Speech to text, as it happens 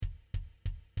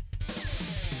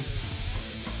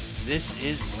This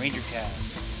is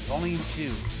Rangercast, Volume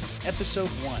 2, Episode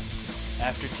 1.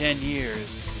 After 10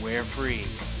 years, we're free.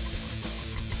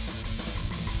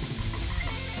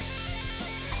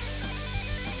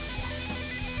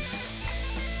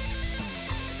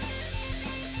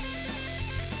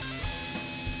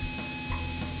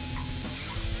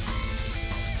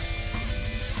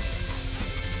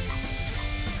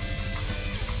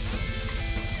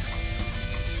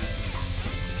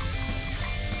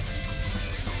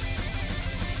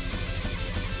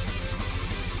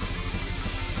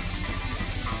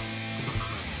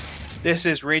 This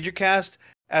is Rangercast.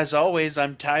 As always,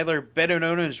 I'm Tyler, better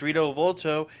known as Rito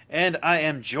Volto, and I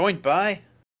am joined by...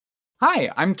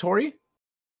 Hi, I'm Tori.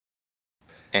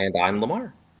 And I'm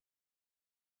Lamar.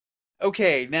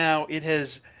 Okay, now it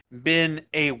has been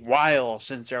a while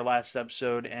since our last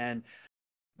episode, and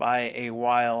by a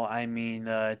while, I mean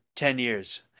 10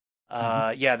 years.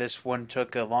 Yeah, this one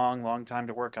took a long, long time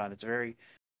to work on. It's very,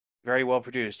 very well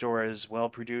produced, or as well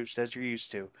produced as you're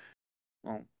used to.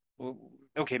 Well,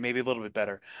 okay, maybe a little bit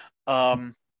better.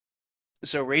 So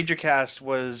Rangercast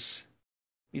was.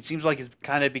 It seems like it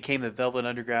kind of became the Velvet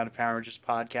Underground of Power Rangers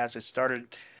podcast. It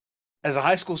started as a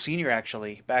high school senior,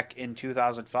 actually, back in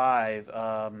 2005.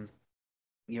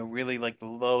 Really like the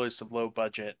lowest of low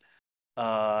budget.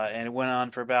 And it went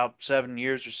on for about 7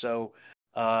 years or so.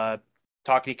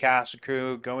 Talking to cast and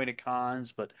crew, going to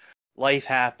cons, but life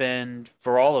happened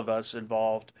for all of us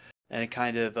involved, and it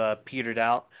kind of petered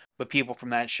out. But people from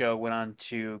that show went on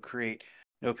to create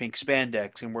No Pink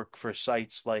Spandex and work for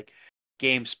sites like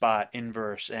GameSpot,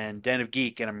 Inverse, and Den of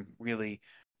Geek, and I'm really,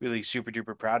 really super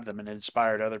duper proud of them, and it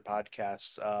inspired other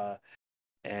podcasts.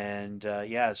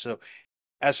 Yeah, so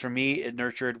as for me, it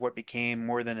nurtured what became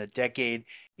more than a decade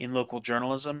in local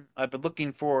journalism. I've been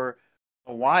looking for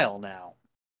a while now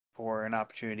for an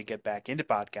opportunity to get back into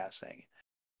podcasting,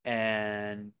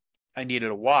 and I needed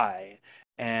a why.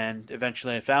 And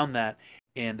eventually I found that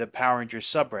in the Power Rangers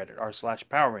subreddit,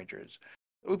 r/Power Rangers.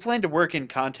 We plan to work in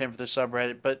content for the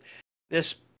subreddit, but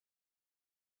this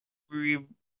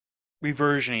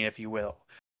reversioning, if you will,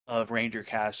 of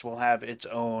Rangercast will have its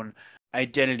own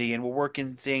identity and will work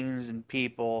in things and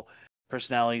people,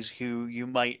 personalities who you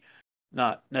might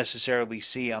not necessarily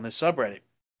see on the subreddit.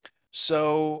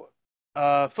 So,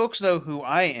 folks know who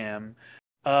I am.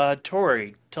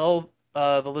 Tori, tell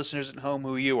the listeners at home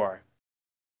who you are.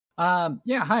 Hi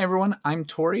everyone. I'm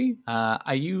Tori.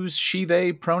 I use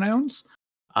she/they pronouns.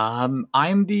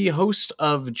 I'm the host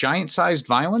of Giant Sized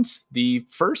Violence, the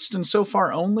first and so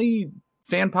far only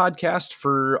fan podcast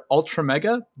for Ultra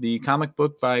Mega, the comic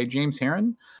book by James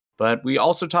Herron. But we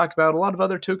also talk about a lot of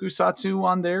other tokusatsu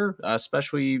on there,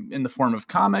 especially in the form of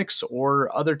comics or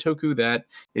other toku that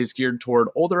is geared toward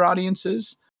older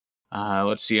audiences.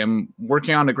 Let's see, I'm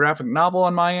working on a graphic novel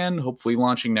on my end, hopefully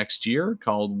launching next year,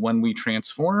 called When We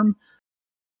Transform.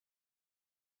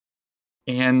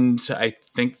 And I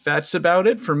think that's about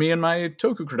it for me and my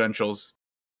toku credentials.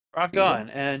 Rock on.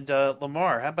 And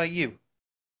Lamar, how about you?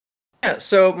 Yeah,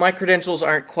 so my credentials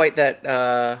aren't quite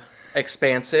that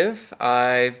expansive.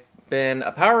 I've been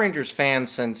a Power Rangers fan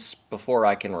since before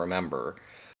I can remember.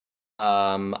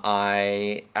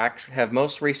 I have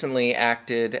most recently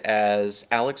acted as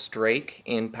Alex Drake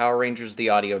in Power Rangers The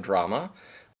Audio Drama,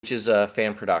 which is a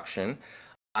fan production.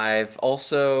 I've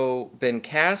also been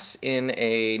cast in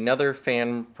another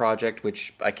fan project,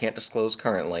 which I can't disclose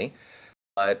currently,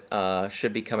 but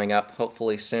should be coming up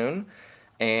hopefully soon.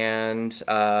 And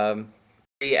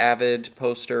pretty avid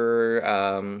poster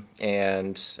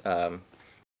and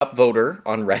upvoter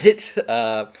on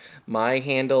Reddit. My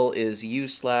handle is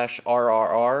u/RRR-LL,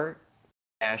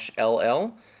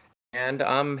 and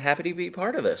I'm happy to be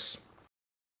part of this.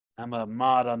 I'm a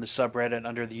mod on the subreddit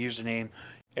under the username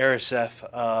Arisef.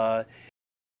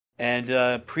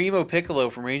 And Primo Piccolo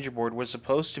from Ranger Board was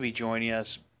supposed to be joining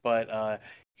us, but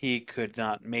he could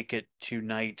not make it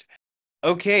tonight.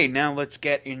 Okay, now let's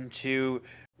get into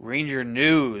Ranger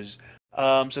news.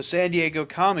 So San Diego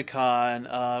Comic-Con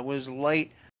was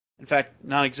light, in fact,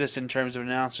 non-existent in terms of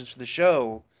announcements for the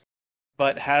show,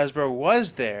 but Hasbro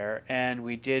was there, and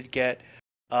we did get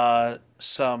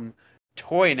some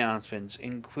toy announcements,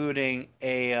 including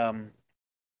a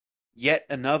yet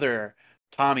another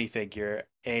Tommy figure,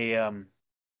 a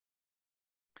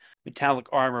metallic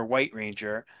armor White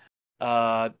Ranger.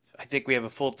 I think we have a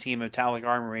full team of metallic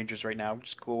armor Rangers right now, which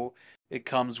is cool. It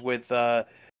comes with the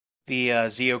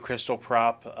Zeo Crystal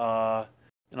prop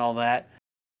and all that,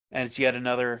 and it's yet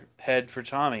another head for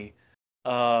Tommy.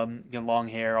 Long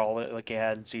hair, all like he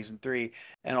had in season 3,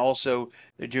 and also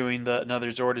they're doing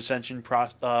another Zord Ascension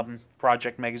project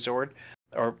Megazord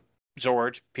or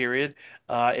Zord, period.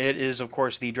 It is, of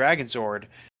course, the Dragon Zord,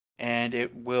 and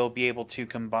it will be able to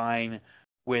combine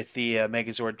with the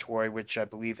Megazord toy, which I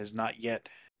believe has not yet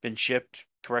been shipped.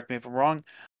 Correct me if I'm wrong.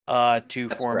 To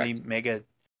That's form a correct.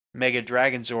 Mega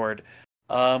Dragon Zord.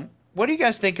 What do you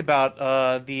guys think about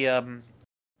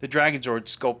the Dragon Zord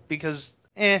sculpt? Because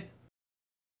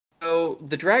So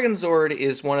the Dragon Zord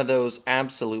is one of those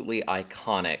absolutely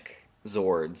iconic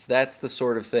Zords. That's the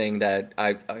sort of thing that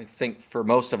I think for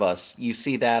most of us, you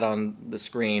see that on the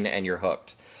screen and you're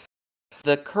hooked.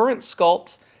 The current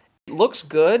sculpt, it looks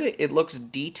good, it looks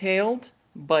detailed,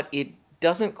 but it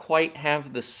doesn't quite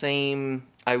have the same,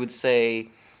 I would say,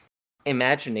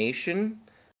 imagination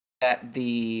that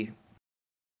the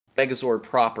Megazord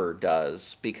proper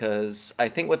does, because I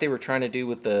think what they were trying to do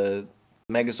with the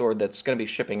Megazord that's going to be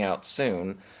shipping out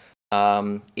soon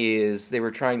is they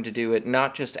were trying to do it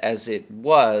not just as it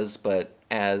was, but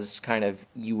as kind of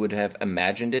you would have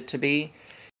imagined it to be.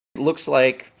 It looks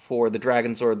like for the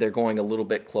Dragon Zord, they're going a little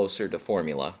bit closer to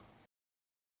formula.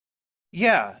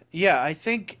 yeah, I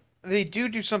think they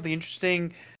do something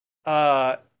interesting.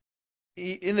 Uh,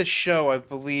 in the show, I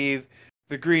believe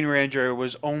the Green Ranger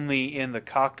was only in the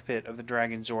cockpit of the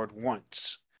Dragon Zord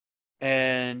once,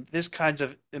 and this kind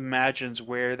of imagines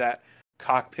where that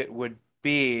cockpit would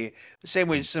be. The same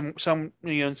way some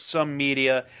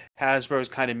media Hasbro's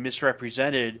kind of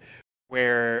misrepresented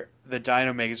where the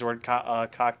Dino Megazord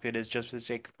cockpit is just for the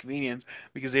sake of convenience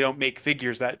because they don't make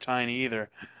figures that tiny either.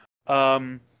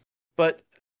 Um, but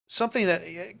something that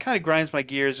kind of grinds my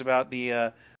gears about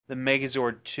the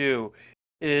Megazord 2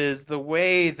 is the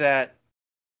way that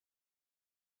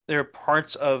there are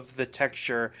parts of the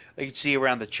texture that you can see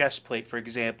around the chest plate, for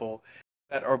example,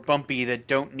 that are bumpy that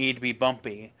don't need to be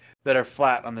bumpy, that are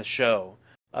flat on the show.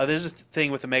 There's a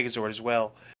thing with the Megazord as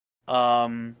well.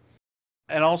 Um,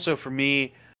 and also for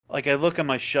me, like I look on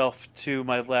my shelf to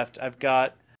my left, I've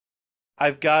got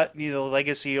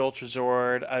Legacy Ultra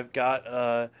Zord, I've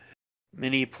got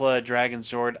Mini Pla Dragon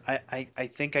Zord. I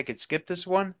think I could skip this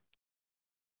one.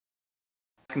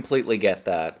 Completely get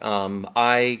that.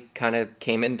 I kind of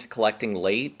came into collecting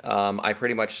late. I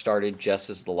pretty much started just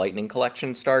as the Lightning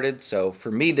collection started, so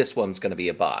for me, this one's going to be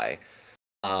a buy.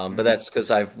 But Mm, that's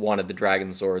because I've wanted the Dragon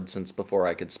Zord since before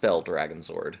I could spell Dragon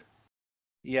Zord.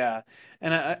 yeah,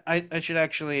 and I should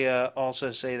actually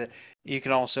also say that you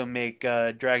can also make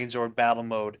Dragon Zord Battle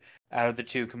Mode out of the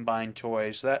two combined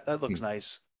toys. That looks Hmm.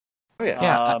 nice. Oh yeah.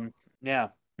 Yeah, Yeah.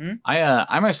 Hmm?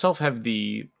 I myself have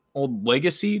the old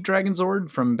Legacy Dragon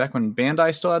Zord from back when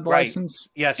Bandai still had the Right. license,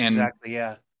 Yes, and exactly.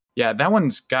 Yeah. yeah, that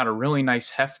one's got a really nice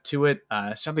heft to it.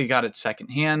 Sadly, got it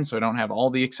secondhand, so I don't have all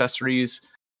the accessories.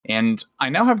 And I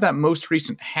now have that most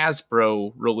recent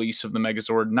Hasbro release of the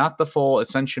Megazord, not the full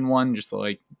Ascension one, just the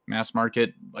like mass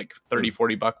market, like Hmm.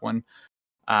 30-40 buck one.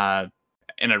 Uh,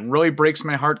 and it really breaks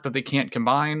my heart that they can't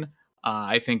combine.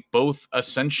 I think both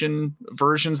Ascension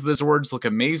versions of the Zords look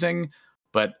amazing,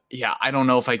 but yeah, I don't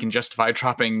know if I can justify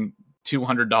dropping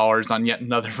 $200 on yet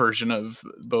another version of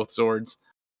both Zords.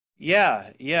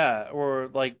 Yeah, yeah.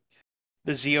 Or like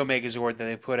the Zeo Megazord that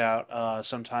they put out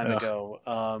some time Ugh.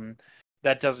 ago.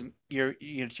 That doesn't to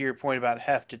your point about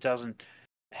heft, it doesn't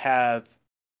have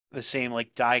the same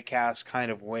like die cast kind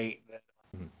of weight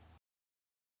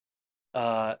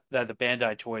that the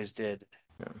Bandai toys did.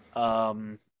 Yeah.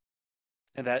 Um,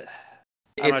 and that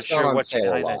I'm It's not gone sure on what's sale a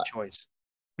behind that lot. choice.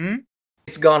 Hmm?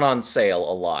 It's gone on sale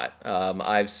a lot.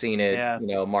 I've seen it, Yeah.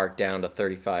 marked down to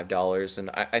 $35, and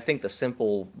I think the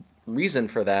simple reason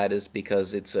for that is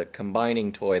because it's a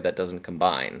combining toy that doesn't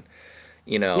combine.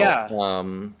 Yeah.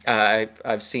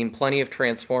 I've seen plenty of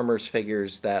Transformers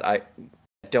figures that I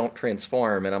don't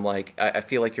transform, and I'm like, I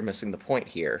feel like you're missing the point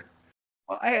here.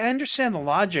 Well, I understand the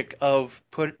logic of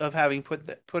having put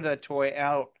that toy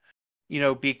out,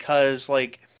 because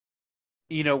like,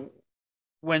 you know,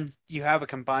 when you have a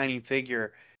combining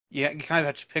figure, you kind of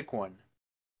have to pick one.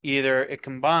 Either it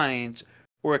combines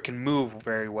or it can move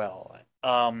very well.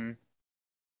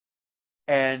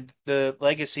 And the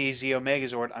Legacy Zeo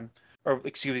Megazord, or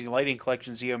excuse me, Lighting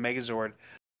Collection Zeo Megazord,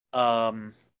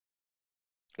 um,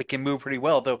 it can move pretty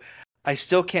well. Though I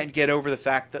still can't get over the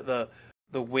fact that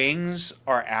the wings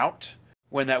are out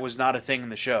when that was not a thing in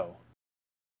the show.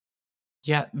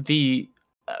 Yeah, the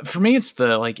for me it's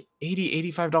the like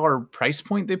 80-85 dollar price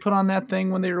point they put on that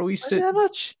thing when they released Was it it. that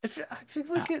much? I feel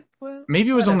Uh, like it. Well, Maybe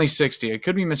it was only whatever. 60. I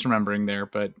could be misremembering there,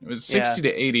 but it was Yeah. 60 to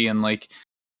 80, and like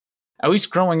at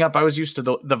least growing up I was used to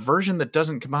the version that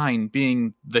doesn't combine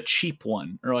being the cheap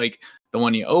one, or like the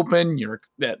one you open,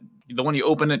 the one you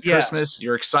open at Yeah. Christmas,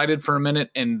 you're excited for a minute,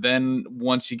 and then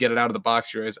once you get it out of the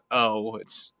box you realize, oh,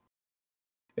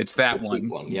 It's that The sweet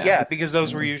one. one, Yeah, because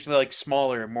those were usually like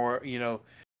smaller, more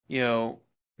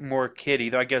more kiddie.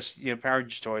 Though I guess Power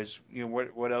Rangers toys.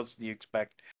 What else do you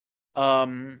expect?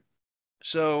 Um,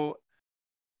 so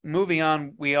moving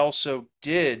on, we also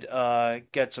did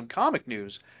get some comic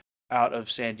news out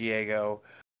of San Diego,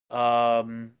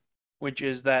 um, which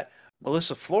is that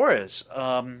Melissa Flores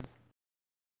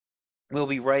will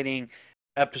be writing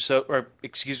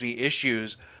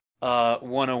issues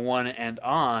 101 and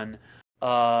on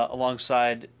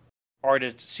alongside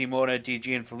artists Simona,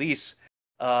 DG, and Felice.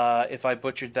 If I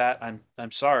butchered that,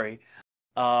 I'm sorry.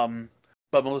 Um,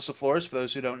 but Melissa Flores, for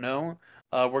those who don't know,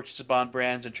 worked at Saban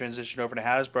Brands and transitioned over to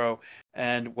Hasbro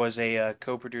and was a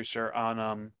co-producer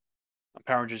on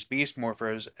Power Rangers Beast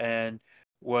Morphers and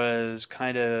was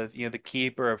kind of the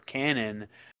keeper of canon,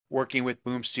 working with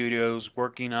Boom Studios,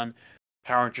 working on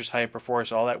Power Rangers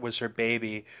Hyperforce. All that was her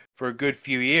baby for a good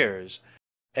few years.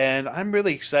 And I'm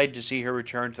really excited to see her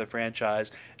return to the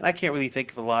franchise. And I can't really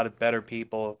think of a lot of better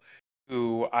people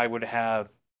who I would have,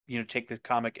 take the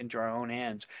comic into our own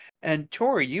hands. And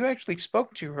Tori, you actually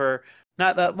spoke to her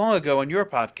not that long ago on your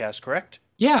podcast, correct?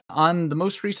 Yeah, on the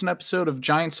most recent episode of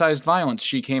Giant Sized Violence,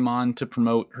 she came on to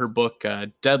promote her book,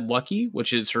 Dead Lucky,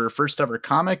 which is her first ever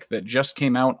comic that just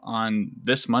came out on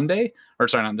this Monday. Or,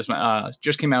 sorry, not this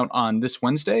just came out on this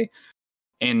Wednesday.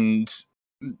 And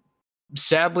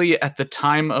sadly, at the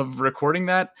time of recording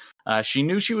that, she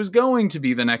knew she was going to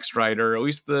be the next writer. At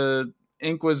least the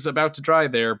ink was about to dry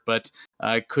there, but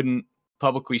couldn't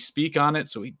publicly speak on it.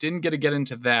 So we didn't get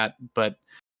into that. But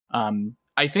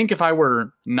I think if I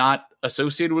were not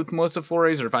associated with Melissa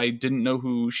Flores, or if I didn't know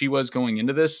who she was going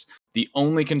into this, the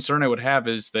only concern I would have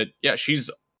is that, yeah, she's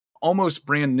almost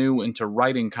brand new into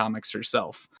writing comics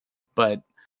herself. But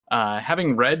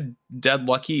having read Dead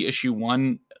Lucky issue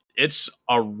 1, it's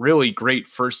a really great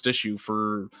first issue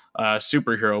for a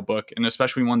superhero book, and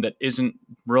especially one that isn't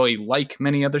really like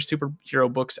many other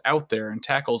superhero books out there and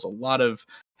tackles a lot of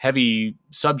heavy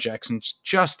subjects in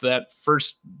just that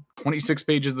first 26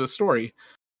 pages of the story.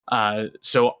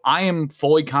 So I am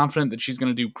fully confident that she's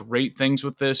going to do great things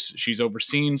with this. She's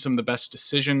overseen some of the best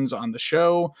decisions on the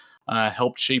show,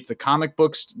 helped shape the comic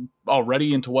books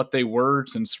already into what they were,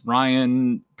 since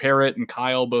Ryan, Parrott, and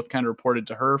Kyle both kind of reported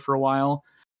to her for a while.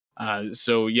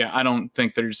 So yeah, I don't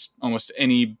think there's almost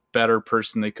any better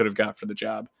person they could have got for the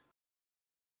job.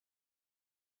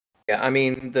 Yeah, I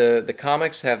mean the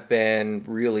comics have been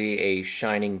really a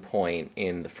shining point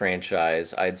in the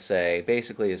franchise. I'd say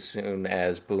basically as soon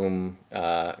as Boom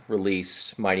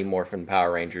released Mighty Morphin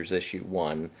Power Rangers issue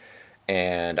 1,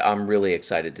 and I'm really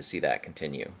excited to see that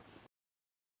continue.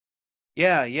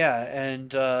 Yeah, yeah,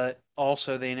 and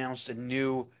also they announced a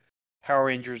new Power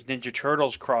Rangers Ninja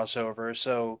Turtles crossover,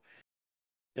 so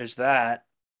there's that.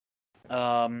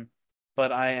 Um,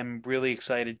 but I am really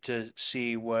excited to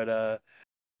see what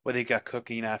they got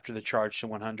cooking after the Charge to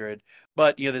 100.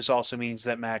 But this also means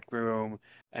that Matt Groom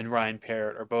and Ryan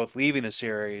Parrott are both leaving the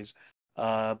series.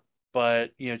 Uh,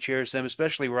 but cheers to them,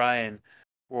 especially Ryan,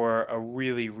 for a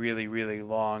really, really, really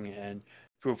long and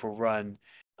fruitful run,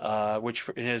 which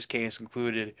in his case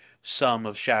included some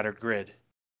of Shattered Grid.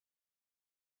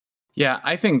 Yeah,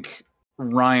 I think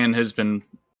Ryan has been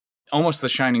almost the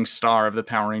shining star of the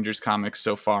Power Rangers comics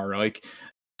so far. Like,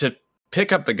 to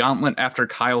pick up the gauntlet after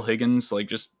Kyle Higgins, like,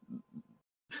 just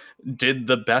did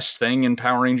the best thing in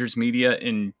Power Rangers media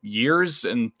in years,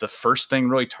 and the first thing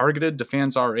really targeted to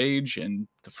fans our age, and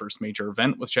the first major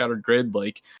event with Shattered Grid.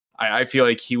 Like, I feel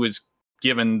like he was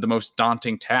given the most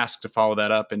daunting task to follow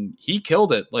that up, and he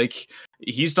killed it. Like,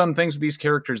 he's done things with these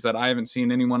characters that I haven't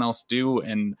seen anyone else do,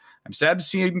 and I'm sad to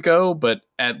see him go, but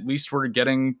at least we're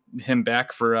getting him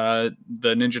back for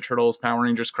the Ninja Turtles Power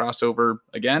Rangers crossover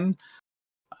again.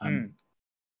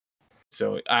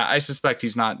 So I suspect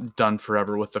he's not done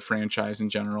forever with the franchise in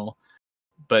general.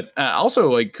 But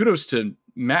also, like, kudos to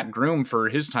Matt Groom for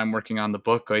his time working on the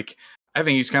book. Like, I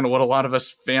think he's kind of what a lot of us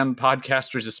fan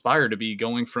podcasters aspire to be,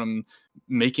 going from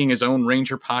making his own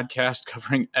Ranger podcast,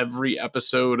 covering every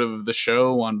episode of the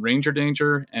show on Ranger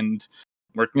Danger, and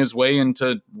working his way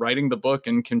into writing the book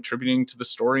and contributing to the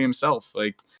story himself.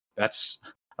 Like, that's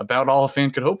about all a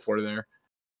fan could hope for there.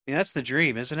 Yeah, that's the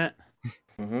dream, isn't it?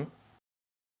 Mm-hmm.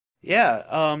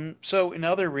 Yeah. So in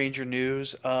other Ranger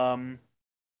news,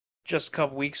 just a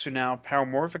couple weeks from now, Power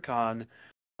Morphicon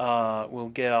will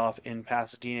get off in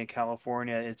Pasadena,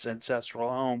 California, its ancestral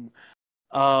home.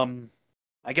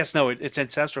 I guess no, its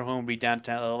ancestral home would be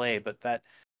downtown LA, but that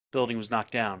building was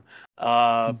knocked down.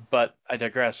 But I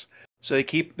digress. So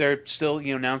they're still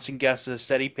announcing guests at a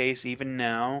steady pace even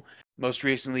now. Most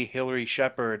recently, Hillary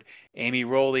Shepard, Amy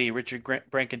Rowley, Richard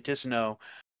Brancatisano,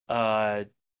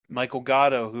 Michael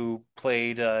Gatto, who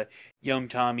played young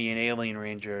Tommy in Alien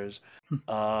Rangers.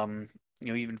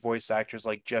 Even voice actors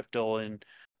like Jeff Dolan,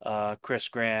 Chris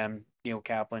Graham, Neil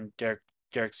Kaplan,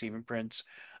 Derek Stephen Prince.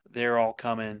 They're all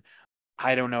coming.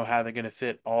 I don't know how they're going to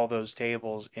fit all those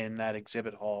tables in that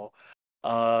exhibit hall.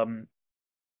 Um,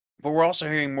 but we're also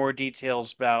hearing more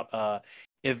details about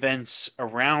events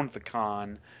around the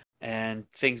con and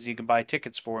things you can buy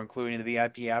tickets for, including the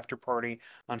VIP after party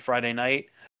on Friday night,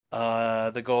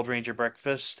 the Gold Ranger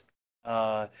breakfast,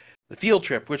 the field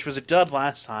trip, which was a dud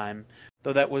last time,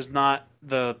 though that was not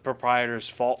the proprietor's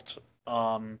fault.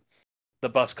 The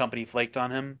bus company flaked on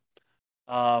him.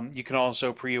 You can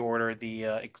also pre-order the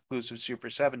exclusive Super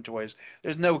 7 toys.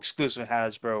 There's no exclusive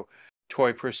Hasbro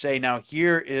toy per se. Now uh,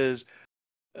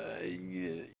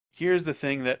 here's the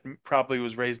thing that probably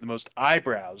was raised the most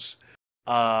eyebrows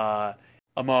uh,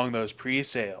 among those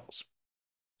pre-sales.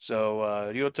 So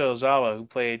Ryota Ozawa, who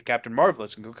played Captain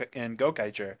Marvelous in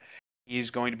Gokaiger,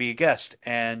 he's going to be a guest.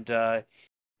 And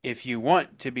if you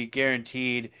want to be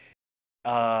guaranteed,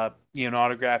 an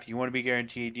autograph, you want to be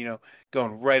guaranteed,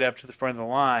 going right up to the front of the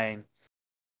line,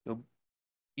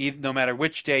 no matter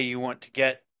which day you want to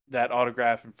get that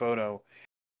autograph and photo,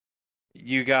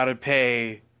 you got to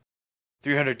pay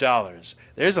 $300.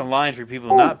 There's a line for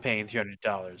people not paying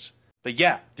 $300. But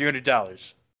yeah,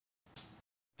 $300.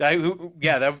 I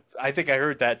think I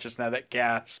heard that just now. That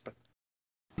gasp.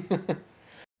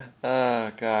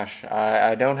 Oh gosh,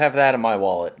 I don't have that in my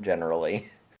wallet generally.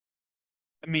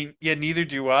 I mean, yeah, neither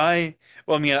do I.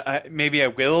 Well, I mean, maybe I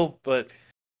will, but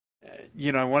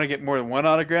I want to get more than one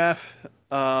autograph.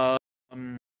 But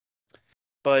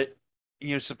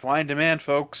supply and demand,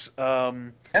 folks.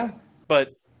 Yeah.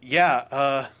 But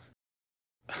yeah,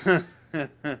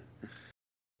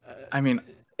 I mean,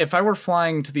 if I were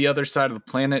flying to the other side of the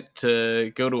planet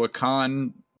to go to a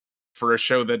con for a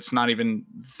show that's not even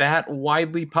that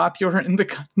widely popular in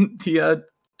the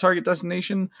target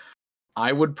destination,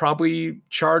 I would probably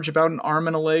charge about an arm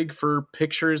and a leg for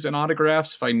pictures and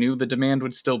autographs if I knew the demand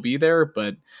would still be there.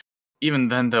 But even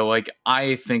then, though, like,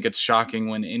 I think it's shocking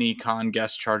when any con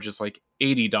guest charges like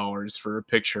 $80 for a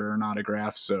picture or an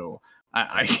autograph. So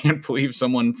I can't believe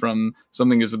someone from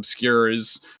something as obscure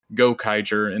as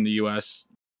Gokaiger in the US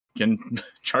can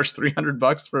charge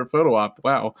 $300 for a photo op.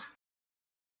 Wow.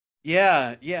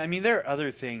 yeah. I mean, there are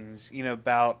other things,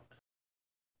 about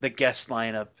the guest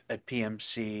lineup at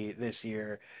PMC this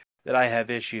year that I have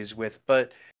issues with,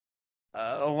 but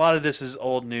a lot of this is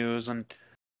old news and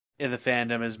in the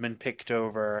fandom has been picked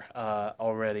over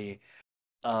already.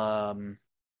 Um,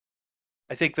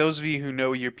 I think those of you who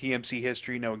know your PMC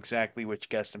history know exactly which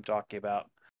guest I'm talking about.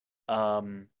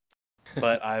 Um,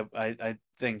 but I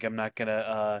think I'm not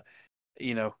gonna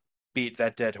beat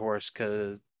that dead horse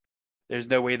because there's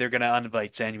no way they're gonna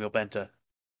uninvite Samuel Benta.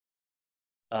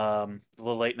 A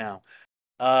little late now.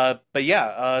 But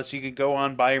yeah, so you can go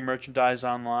on, buy your merchandise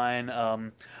online.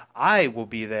 I will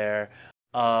be there.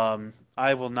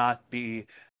 I will not be,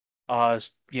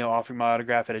 offering my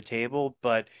autograph at a table,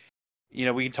 but we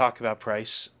can talk about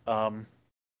price. At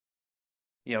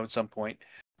some point.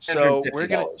 So we're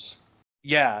gonna, $150.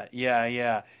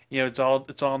 yeah. It's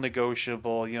all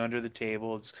negotiable. Under the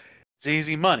table, it's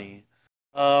easy money.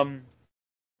 Um,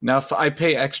 Now, if I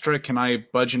pay extra, can I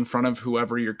budge in front of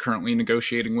whoever you're currently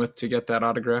negotiating with to get that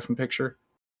autograph and picture?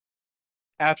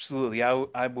 Absolutely.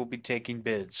 I will be taking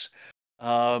bids.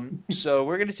 So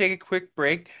we're going to take a quick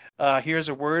break. Here's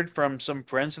a word from some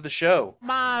friends of the show.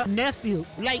 My nephew,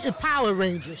 like the Power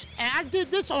Rangers. And I did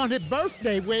this on his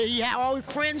birthday where he had all his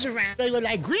friends around. They were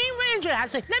like, Green Ranger. I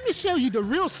said, let me show you the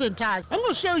real Sentai. I'm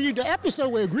going to show you the episode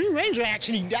where Green Ranger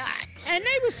actually died. And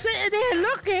they were sitting there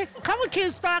looking. A couple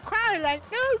kids start crying like,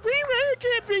 no, Green Ranger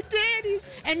can't be daddy.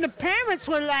 And the parents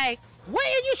were like, what are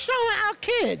you showing our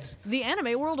kids? The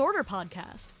Anime World Order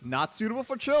podcast. Not suitable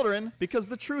for children because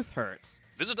the truth hurts.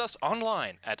 Visit us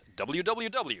online at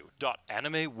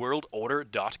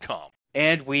www.animeworldorder.com.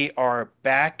 And we are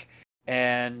back,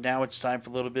 and now it's time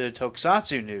for a little bit of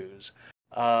Tokusatsu news.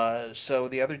 So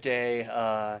the other day,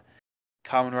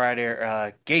 Kamen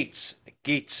Rider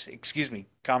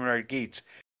Kamen Rider Gates,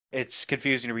 it's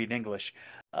confusing to read in English,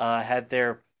 had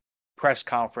their press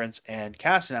conference and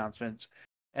cast announcements.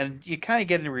 And you kind of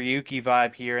get a Ryuki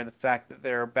vibe here, and the fact that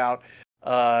there are about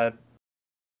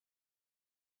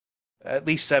at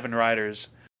least 7 riders.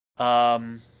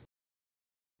 And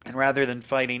rather than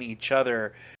fighting each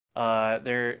other,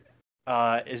 there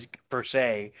is per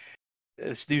se.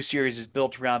 This new series is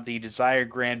built around the Desire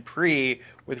Grand Prix,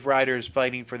 with riders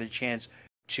fighting for the chance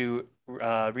to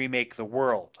remake the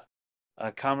world.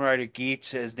 Kamen Rider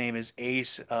Geats, his name is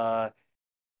Ace.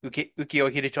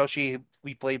 Ukio Hidetoshi,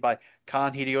 we played by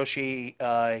Kan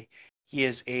Hideyoshi. He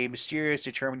is a mysterious,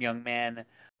 determined young man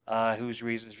whose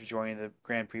reasons for joining the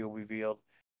Grand Prix will be revealed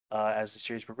as the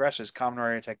series progresses. Kamen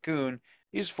Rider Tycoon.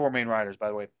 These are four main riders, by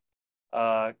the way.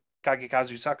 Uh,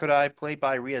 Kagekazu Sakurai, played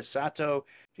by Ria Sato.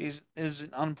 She is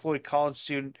an unemployed college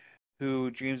student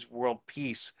who dreams of world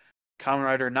peace. Kamen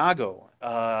Rider Nago,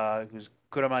 who's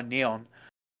Kurama Neon,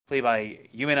 played by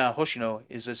Yumina Hoshino,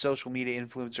 is a social media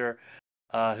influencer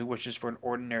who wishes for an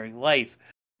ordinary life.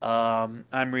 I'm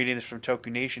reading this from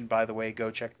Toku Nation, by the way.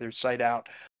 Go check their site out.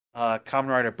 Kamen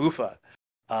Rider Bufa,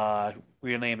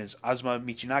 real name is Azuma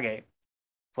Michinage,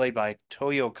 played by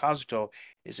Toyo Kazuto,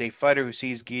 is a fighter who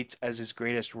sees Geats as his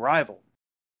greatest rival.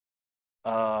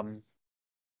 Um,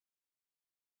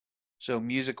 so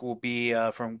music will be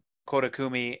from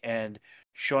Kodakumi and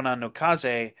Shonan no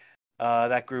Kaze.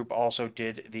 That group also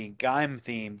did the Gaim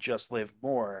theme, Just Live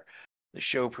More. The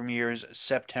show premieres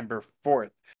September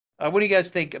 4th. What do you guys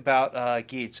think about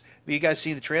Geats? Have you guys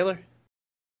seen the trailer?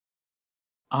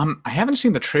 I haven't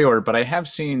seen the trailer, but I have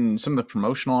seen some of the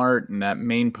promotional art and that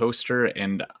main poster,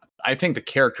 and I think the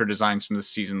character designs from this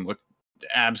season look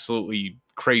absolutely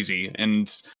crazy,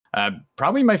 and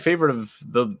probably my favorite of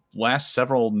the last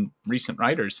several recent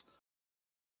writers.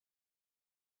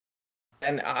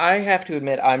 And I have to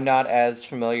admit, I'm not as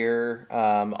familiar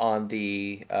on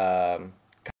the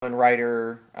Kamen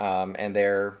Rider and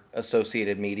their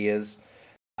associated medias.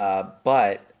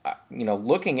 But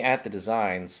looking at the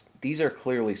designs, these are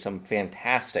clearly some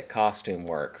fantastic costume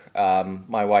work.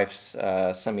 My wife's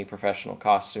a semi-professional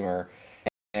costumer,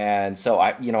 and so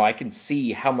I can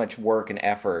see how much work and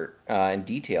effort and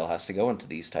detail has to go into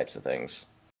these types of things.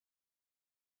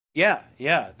 Yeah,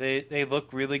 they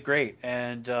look really great,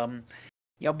 and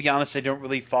I'll be honest, I don't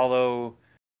really follow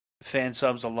fan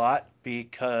subs a lot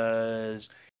because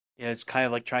it's kind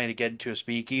of like trying to get into a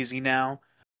speakeasy now,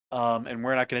 and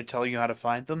we're not going to tell you how to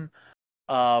find them.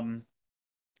 Um,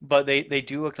 but they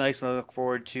do look nice, and I look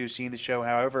forward to seeing the show.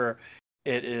 However,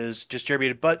 it is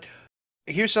distributed. But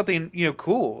here's something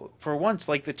cool. For once,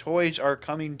 like the toys are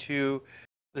coming to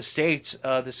the states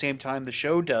the same time the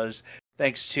show does,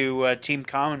 thanks to Team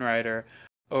Kamen Rider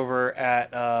over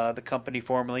at the company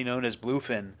formerly known as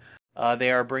Bluefin.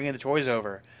 They are bringing the toys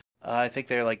over. I think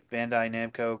they're like Bandai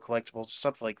Namco Collectibles or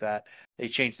something like that. They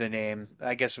changed the name.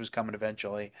 I guess it was coming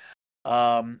eventually.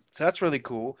 So that's really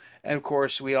cool. And of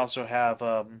course, we also have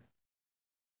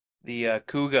the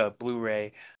Kuga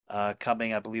Blu-ray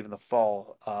coming, I believe, in the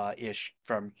fall ish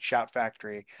from Shout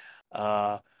Factory.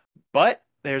 Uh, but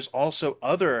there's also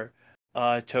other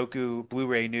Toku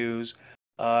Blu-ray news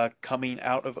coming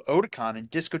out of Otakon and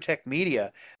Discotek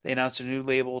Media. They announced a new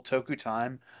label, Toku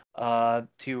Time,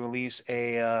 to release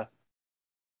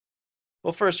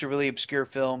first a really obscure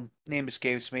film. Name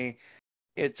escapes me.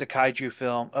 It's a kaiju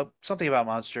film, something about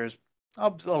monsters.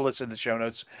 I'll listen to the show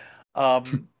notes.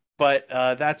 Um, but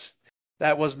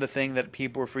that wasn't the thing that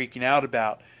people were freaking out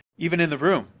about, even in the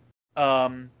room,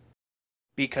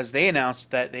 because they announced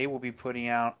that they will be putting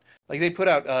out, like they put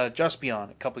out Just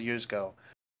Beyond a couple years ago.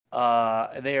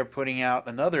 And they are putting out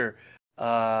another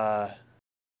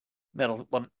metal,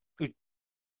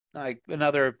 like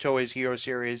another Toei's Hero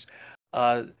series,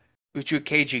 Uchu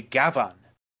Keiji Gavan,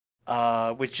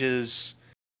 which is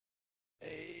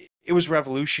it was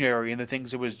revolutionary in the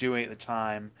things it was doing at the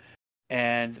time.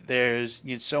 And there's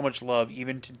so much love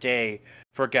even today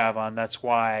for Gavan. That's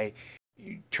why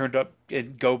he turned up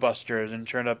in Go Busters and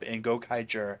turned up in Go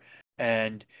Kaiger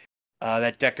and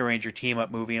that Deca Ranger team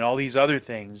up movie and all these other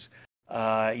things.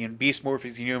 Beast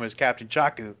Morphix Humas, Captain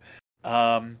Chaku.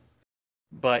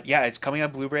 But yeah, it's coming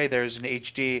on Blu-ray. There's an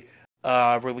HD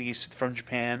release from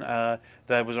Japan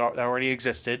that already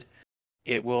existed.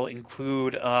 It will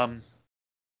include a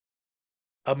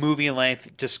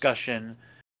movie-length discussion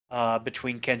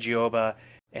between Kenji Oba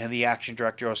and the action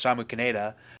director Osamu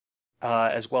Kaneda,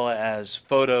 as well as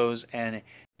photos and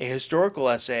a historical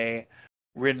essay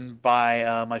written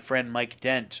by my friend Mike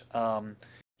Dent.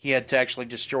 He had to actually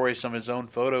destroy some of his own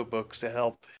photo books to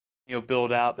help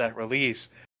build out that release.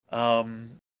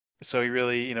 So he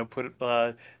really put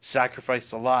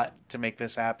sacrificed a lot to make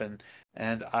this happen,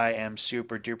 and I am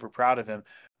super duper proud of him.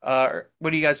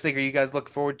 What do you guys think? Are you guys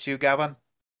looking forward to Gavan?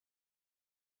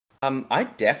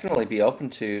 I'd definitely be open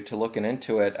to looking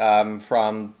into it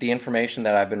from the information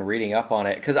that I've been reading up on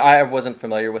it because I wasn't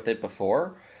familiar with it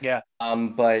before. Yeah.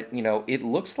 But it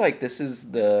looks like this is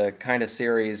the kind of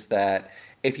series that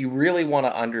if you really want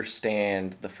to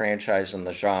understand the franchise and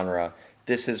the genre,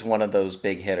 this is one of those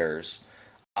big hitters.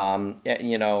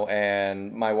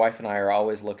 And my wife and I are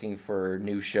always looking for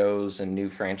new shows and new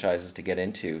franchises to get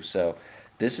into. So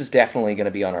this is definitely going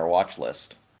to be on our watch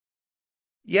list.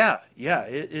 Yeah,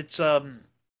 it's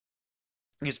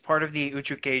part of the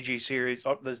Uchukeiji series,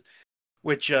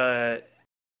 which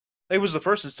it was the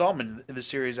first installment in the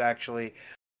series actually,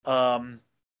 and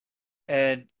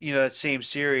that same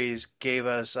series gave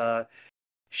us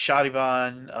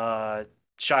Shariban,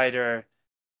 Scheider,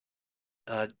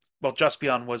 well, Just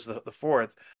Beyond was the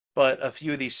fourth, but a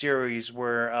few of these series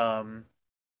were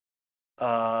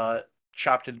uh,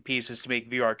 chopped into pieces to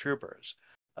make VR Troopers.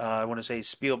 I want to say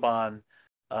Spielbahn,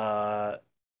 uh,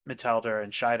 Metalder,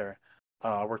 and Scheider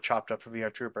were chopped up for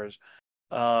VR Troopers.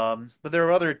 But there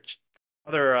are other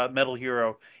Metal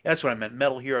Hero. That's what I meant.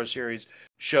 Metal Hero series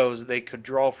shows that they could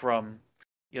draw from.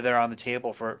 They're on the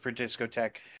table for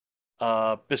Discotech.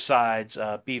 Besides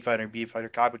B Fighter and B Fighter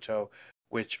Kabuto,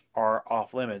 which are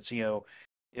off limits.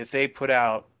 If they put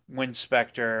out Wind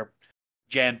Spectre,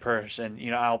 Jan Person,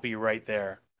 I'll be right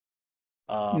there.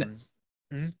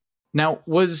 Hmm? Now,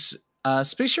 was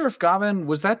Space Sheriff Gavan,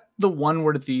 was that the one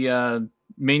where the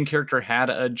main character had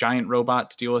a giant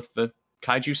robot to deal with the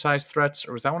kaiju-sized threats,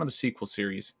 or was that one of the sequel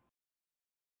series?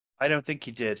 I don't think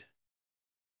he did.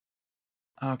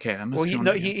 Okay, that must Well, be he one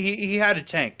no, of the- he had a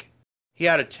tank. He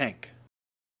had a tank.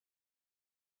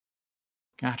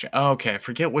 Gotcha. Okay, I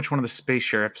forget which one of the space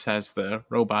sheriffs has the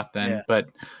robot then, Yeah. but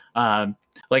I'm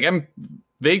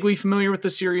vaguely familiar with the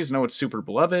series. Know it's super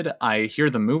beloved. I hear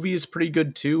the movie is pretty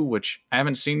good too, which I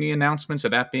haven't seen the announcements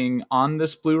of that being on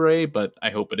this Blu-ray, but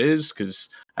I hope it is because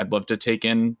I'd love to take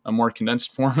in a more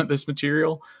condensed form of this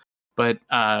material. But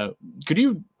could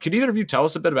either of you tell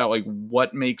us a bit about like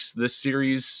what makes this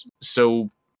series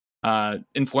so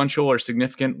influential or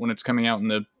significant when it's coming out in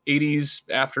the 80s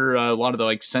after a lot of the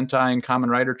like Sentai and Kamen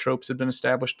Rider tropes had been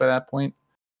established by that point?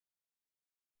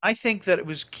 I think that it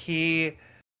was key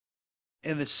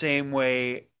in the same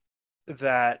way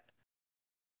that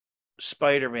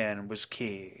Spider-Man was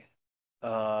key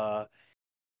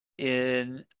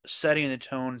in setting the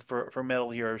tone for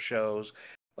Metal Hero shows.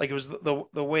 Like it was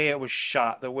the way it was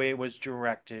shot, the way it was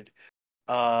directed,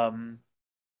 um,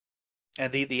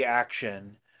 and the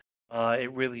action.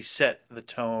 It really set the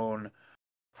tone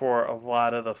for a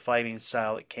lot of the fighting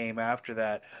style that came after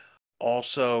that.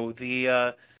 Also,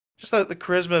 the just the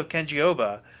charisma of Kenji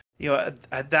Oba.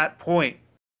 At that point,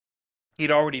 he'd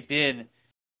already been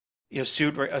a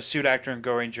suit actor in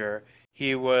Go Ranger.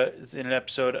 He was in an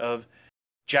episode of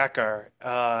Jakar.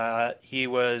 He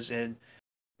was in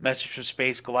Message from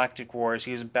Space Galactic Wars.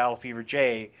 He was in Battle Fever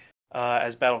J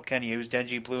as Battle Kenny. He was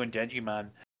Denji Blue and Denjimon,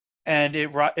 and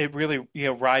it really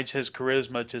rides his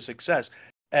charisma to success.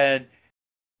 And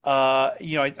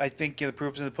I think the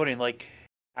proof is in the pudding. Like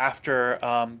after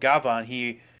Gavan,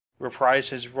 he reprised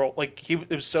his role. Like he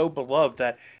was so beloved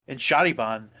that in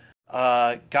Shariban,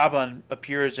 Gavan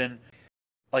appears in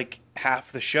like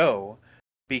half the show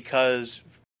because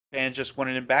fans just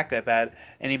wanted him back that bad,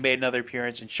 and he made another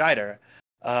appearance in Scheider,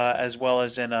 as well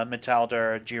as in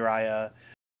Metalder, Jiraiya,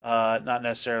 not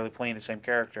necessarily playing the same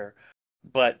character,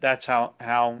 but that's how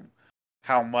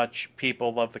much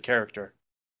people love the character.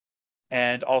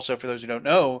 And also, for those who don't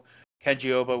know,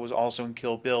 Kenji Oba was also in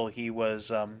Kill Bill. He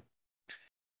was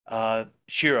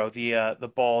Shiro,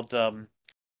 the bald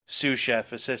sous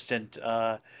chef assistant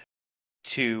to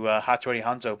Hattori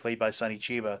Hanzo, played by Sonny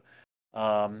Chiba.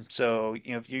 So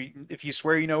if you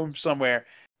swear you know him somewhere,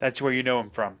 that's where you know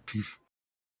him from.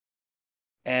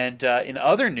 And in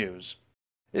other news,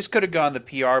 this could have gone the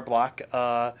PR block,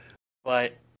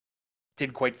 but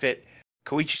didn't quite fit.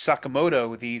 Koichi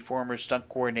Sakamoto, the former stunt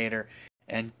coordinator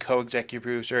and co-executive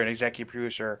producer and executive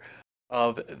producer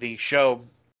of the show.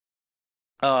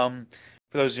 For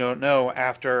those who don't know,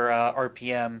 after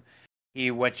RPM, he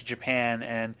went to Japan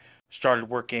and started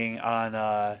working on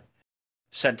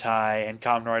Sentai and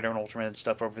Kamen Rider and Ultraman and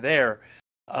stuff over there.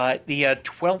 The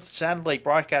 12th Satellite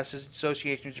Broadcasters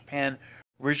Association of Japan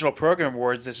Regional Program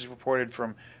Awards, this is reported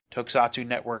from Tokusatsu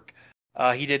Network.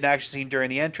 He did an action scene during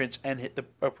the entrance and hit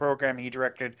a program he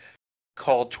directed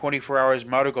called 24 Hours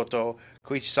Marugoto,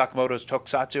 Koichi Sakamoto's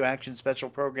Tokusatsu Action Special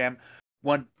Program,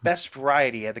 won Best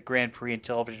Variety at the Grand Prix and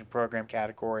Television Program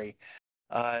category.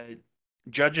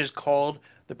 Judges called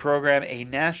the program a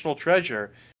national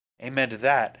treasure. Amen to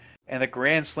that. And the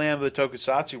grand slam of the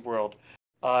Tokusatsu world.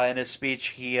 In his speech,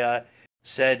 he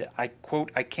said, I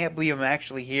quote, "I can't believe I'm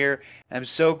actually here. I'm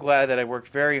so glad that I worked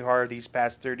very hard these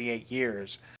past 38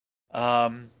 years.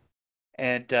 And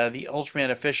the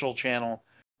Ultraman official channel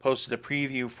posted a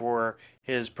preview for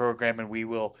his program, and we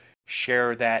will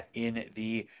share that in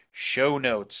the show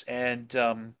notes.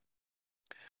 And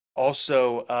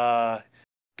also,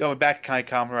 going back to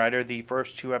Kamen Rider, the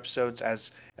first two episodes,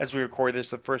 as we record this,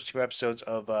 the first two episodes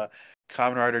of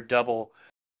Kamen Rider Double,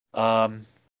 um,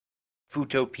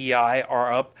 Futo PI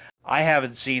are up. I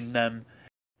haven't seen them,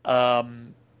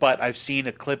 but I've seen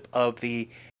a clip of the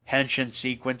Henshin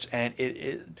sequence, and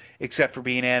except for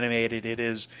being animated, it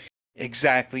is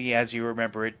exactly as you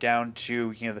remember it, down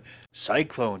to the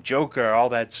Cyclone, Joker, all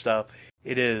that stuff.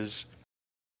 It is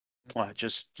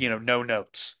just no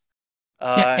notes.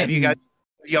 Yeah, Have you guys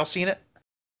and y'all seen it?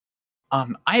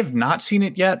 I have not seen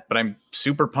it yet, but I'm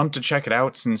super pumped to check it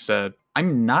out since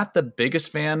I'm not the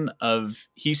biggest fan of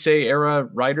Heisei era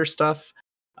Rider stuff.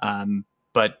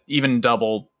 But even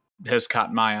Double has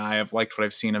caught my eye. I've liked what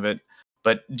I've seen of it.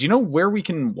 But do you know where we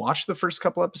can watch the first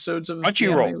couple episodes of the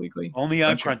Crunchyroll, anime legally? only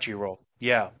on Crunchyroll.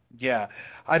 Yeah, yeah.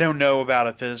 I don't know about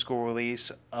a physical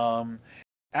release.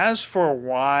 As for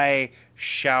why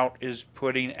Shout is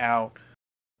putting out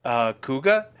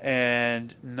Kuga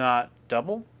and not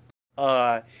Double,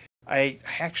 I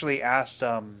actually asked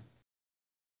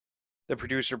the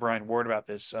producer Brian Ward about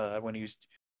this when he was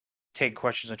taking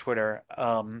questions on Twitter.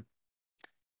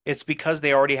 It's because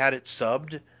they already had it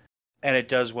subbed and it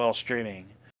does well streaming.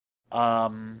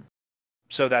 Um,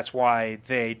 so that's why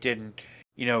they didn't,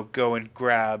 go and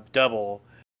grab Double.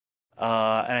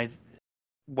 And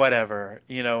whatever,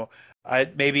 I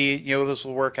maybe this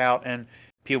will work out and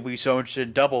people will be so interested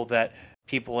in Double that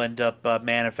people end up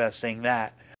manifesting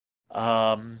that.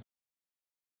 Um,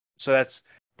 so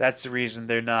that's the reason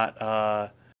they're not.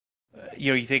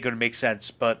 You think it would make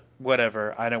sense, but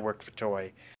whatever. I don't work for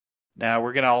Toy. Now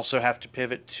we're gonna also have to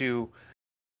pivot to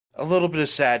a little bit of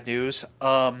sad news.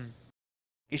 Ichiro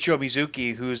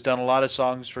Mizuki, who's done a lot of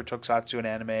songs for tokusatsu and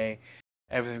anime,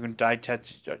 everything from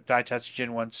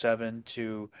Daitetsujin 17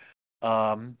 to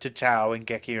Tao and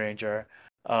Geki Ranger,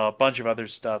 a bunch of other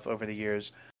stuff over the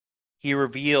years. He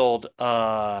revealed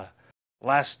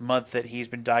last month that he's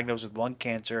been diagnosed with lung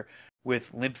cancer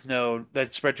with lymph node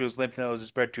that spread to his lymph nodes and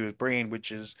spread to his brain,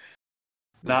 which is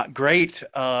not great.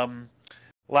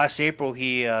 Last April,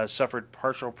 he suffered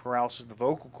partial paralysis of the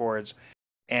vocal cords,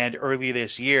 and early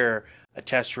this year, a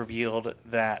test revealed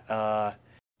that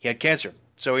he had cancer.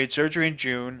 So he had surgery in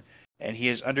June, and he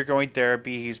is undergoing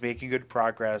therapy. He's making good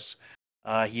progress.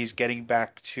 He's getting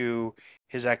back to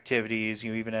his activities,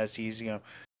 even as he's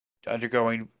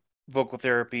undergoing vocal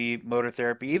therapy, motor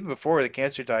therapy. Even before the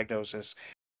cancer diagnosis,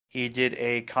 he did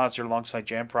a concert alongside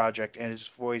Jam Project, and his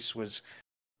voice was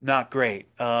not great.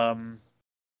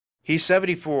 He's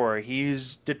 74.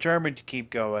 He's determined to keep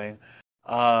going.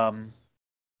 Um,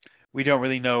 we don't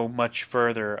really know much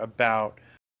further about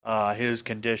his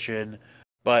condition,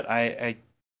 but I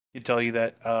can tell you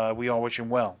that we all wish him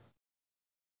well.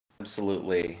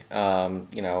 Absolutely.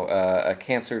 A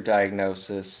cancer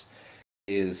diagnosis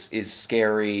is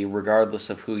scary regardless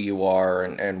of who you are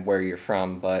and where you're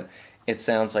from, but it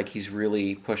sounds like he's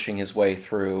really pushing his way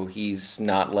through. He's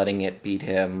not letting it beat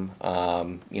him,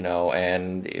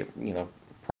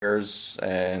 prayers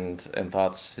and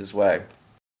thoughts his way.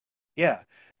 Yeah,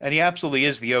 and he absolutely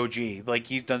is the OG. Like,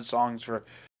 he's done songs for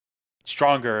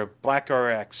Stronger, Black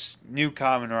RX, New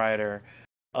Kamen Rider,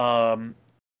 um,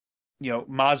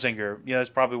 Mazinger. That's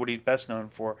probably what he's best known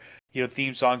for.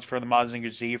 Theme songs for the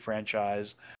Mazinger Z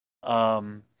franchise.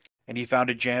 Um, and he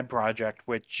founded Jam Project,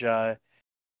 which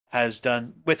has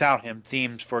done, without him,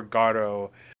 themes for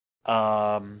Garo,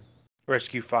 um,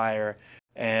 Rescue Fire,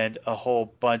 and a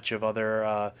whole bunch of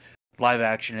other live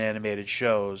action animated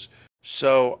shows.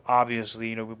 So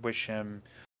obviously, we wish him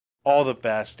all the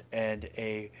best and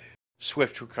a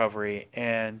swift recovery.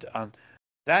 And on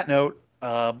that note,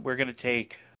 we're going to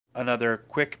take another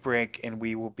quick break and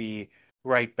we will be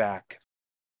right back.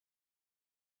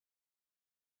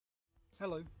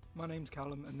 Hello, my name's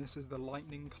Callum, and this is the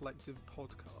Lightning Collective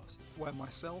podcast, where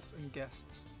myself and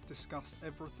guests discuss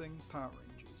everything Power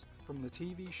Rangers. From the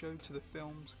TV show to the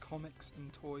films, comics,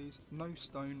 and toys, no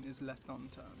stone is left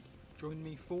unturned. Join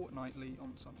me fortnightly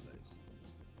on Sundays.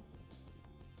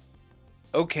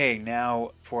 Okay,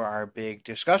 now for our big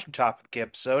discussion topic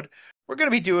episode, we're going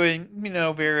to be doing,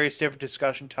 various different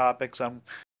discussion topics on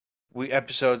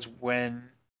episodes when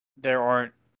there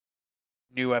aren't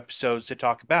new episodes to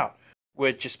talk about,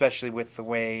 which, especially with the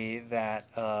way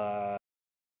that Power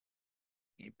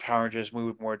Rangers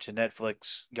moved more to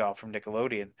Netflix, from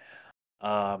Nickelodeon,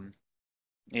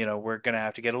 we're going to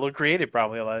have to get a little creative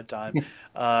probably a lot of time.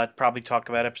 Probably talk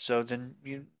about episodes in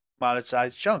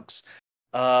monetized chunks.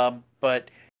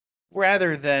 But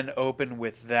rather than open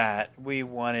with that, we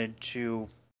wanted to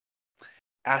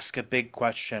ask a big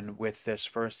question with this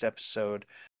first episode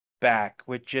back,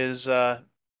 which is the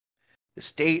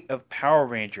state of Power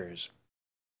Rangers.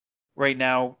 Right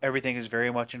now, everything is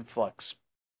very much in flux.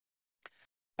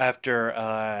 after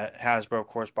Hasbro, of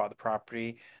course, bought the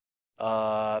property.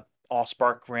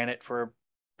 Allspark ran it for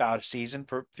about a season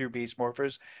through Beast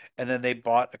Morphers, and then they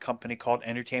bought a company called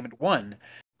Entertainment One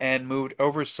and moved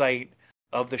oversight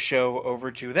of the show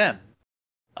over to them.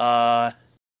 Uh,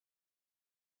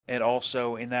 and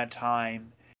also in that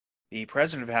time, the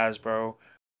president of Hasbro,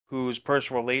 whose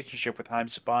personal relationship with Haim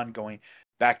Saban going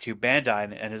back to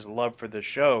Bandai and his love for the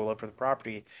show, love for the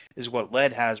property, is what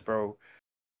led Hasbro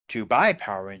to buy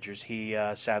Power Rangers. He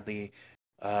sadly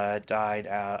died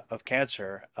of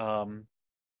cancer.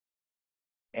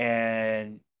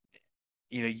 And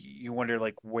you wonder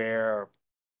like where,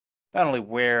 not only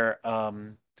where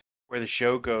the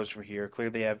show goes from here.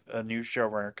 Clearly, they have a new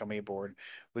showrunner coming aboard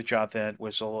with Jonathan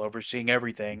Entwistle overseeing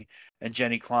everything, and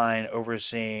Jenny Klein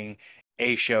overseeing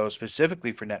a show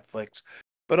specifically for Netflix,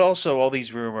 but also all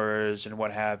these rumors and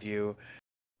what have you.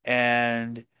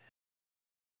 And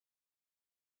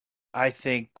I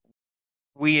think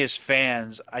we as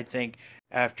fans, I think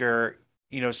after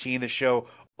seeing the show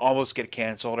almost get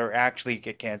canceled or actually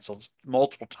get canceled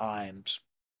multiple times,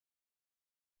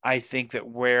 I think that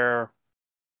we're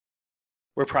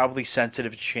probably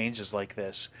sensitive to changes like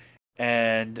this.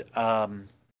 And I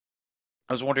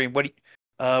was wondering what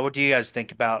do you guys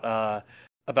think about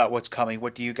what's coming?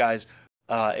 What do you guys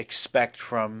expect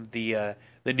from the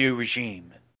new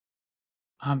regime?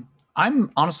 Um,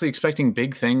 I'm honestly expecting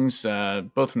big things,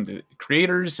 both from the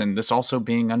creators and this also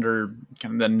being under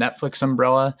kind of the Netflix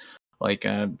umbrella. Like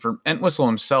for Entwistle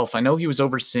himself, I know he was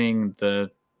overseeing the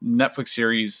Netflix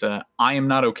series "I Am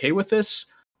Not Okay with This,"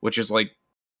 which is like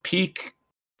peak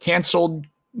canceled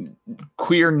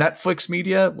queer Netflix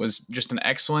media. Was just an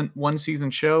excellent one season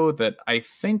show that I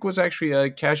think was actually a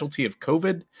casualty of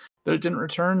COVID that it didn't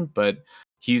return. But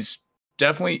he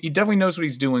definitely knows what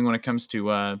he's doing when it comes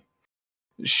to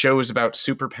shows about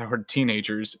superpowered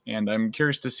teenagers, and I'm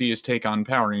curious to see his take on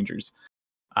Power Rangers.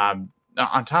 On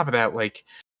top of that, like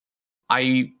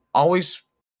I always,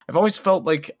 I've always felt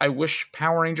like I wish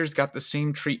Power Rangers got the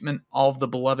same treatment all of the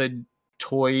beloved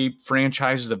toy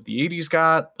franchises of the 80s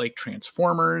got, like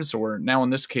Transformers, or now in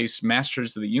this case,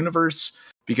 Masters of the Universe,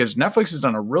 because Netflix has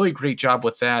done a really great job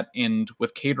with that and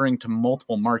with catering to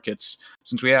multiple markets.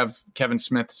 Since we have Kevin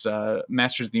Smith's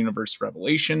Masters of the Universe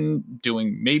Revelation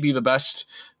doing maybe the best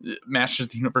Masters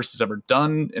of the Universe has ever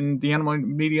done in the animated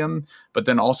medium, but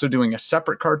then also doing a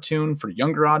separate cartoon for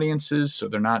younger audiences, so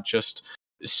they're not just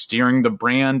steering the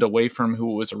brand away from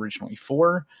who it was originally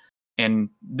for. And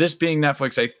this being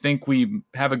Netflix, I think we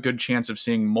have a good chance of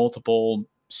seeing multiple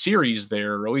series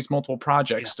there, or at least multiple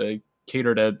projects to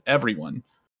cater to everyone.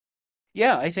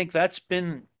 Yeah, I think that's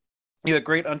been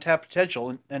great untapped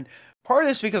potential, and part of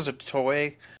this because of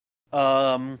toy.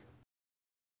 Um,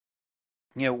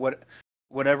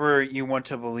 whatever you want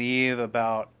to believe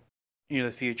about the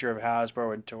future of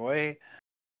Hasbro and toy,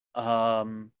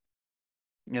 um,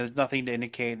 there's nothing to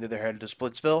indicate that they're headed to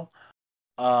Splitsville,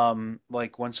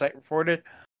 like one site reported.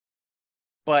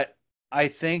 But I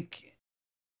think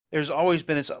there's always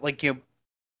been this, like,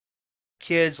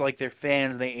 kids, like, they're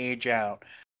fans, they age out.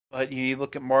 But you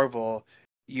look at Marvel,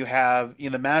 you have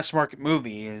the mass market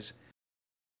movies,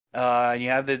 and you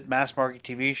have the mass market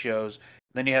TV shows,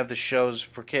 then you have the shows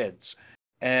for kids,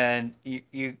 and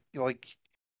you like,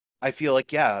 I feel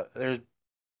like, yeah, there's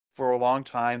for a long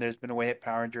time there's been a way that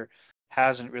Power Ranger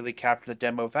hasn't really captured the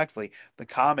demo effectively. The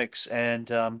comics and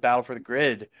Battle for the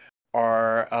Grid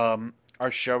are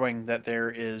showing that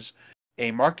there is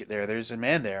a market there. There's a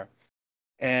demand there,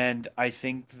 and I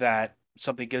think that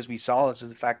something gives me solace is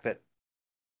the fact that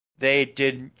they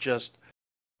didn't just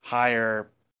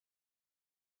hire.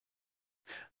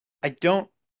 I don't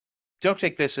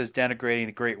take this as denigrating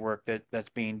the great work that's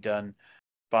being done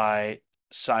by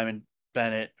Simon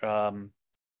Bennett,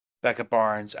 Becca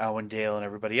Barnes, Alwyn Dale, and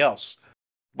everybody else,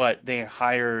 but they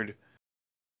hired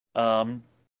um,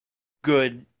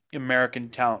 good American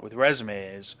talent with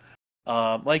resumes,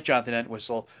 like Jonathan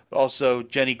Entwistle, but also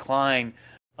Jenny Klein,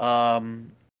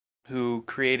 um, who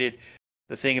created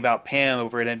the thing about Pam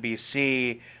over at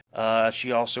NBC.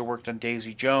 She also worked on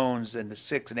Daisy Jones and The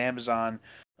Six and Amazon.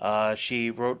 She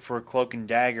wrote for Cloak and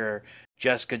Dagger,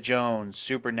 Jessica Jones,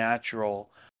 Supernatural.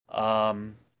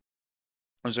 Um,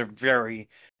 those are very,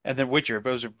 and then Witcher.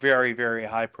 Those are very, very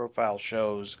high profile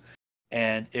shows,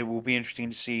 and it will be interesting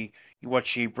to see what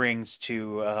she brings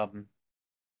to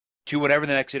whatever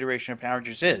the next iteration of Power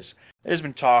Rangers is. There's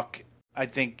been talk. I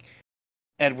think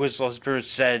Ed Whistler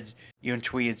said, in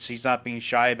tweets, he's not being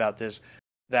shy about this,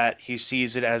 that he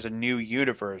sees it as a new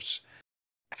universe.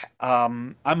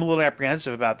 I'm a little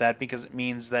apprehensive about that because it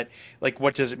means that, like,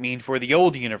 what does it mean for the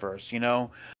old universe?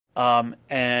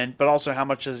 But also how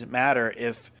much does it matter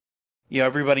if,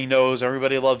 everybody knows,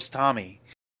 everybody loves Tommy?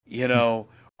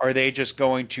 Are they just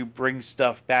going to bring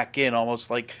stuff back in almost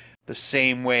like the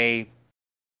same way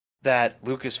that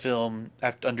Lucasfilm,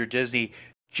 under Disney,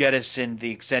 jettisoned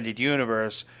the extended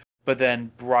universe, but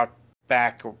then brought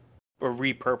back or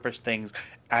repurposed things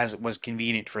as it was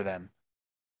convenient for them?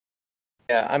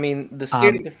 Yeah, I mean, the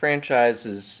state of the franchise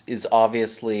is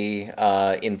obviously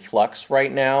in flux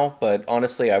right now, but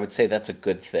honestly, I would say that's a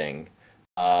good thing,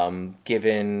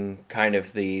 given kind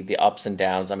of the ups and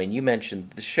downs. I mean, you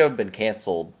mentioned the show had been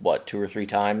canceled, what, 2 or 3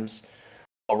 times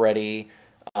already,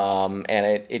 and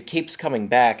it keeps coming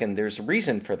back, and there's a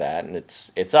reason for that, and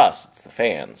it's us, it's the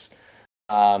fans.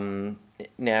 Um,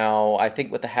 Now, I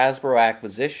think with the Hasbro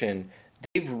acquisition,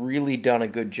 they've really done a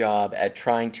good job at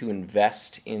trying to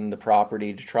invest in the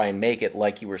property to try and make it,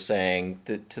 like you were saying,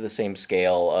 to the same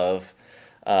scale of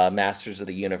Masters of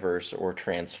the Universe or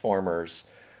Transformers.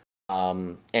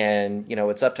 And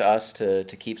it's up to us to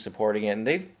keep supporting it. And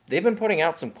they've been putting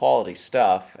out some quality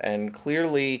stuff, and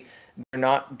clearly they're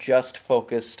not just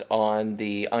focused on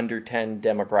the under 10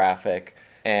 demographic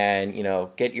and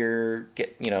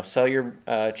sell your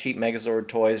cheap Megazord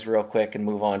toys real quick and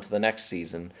move on to the next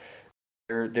season.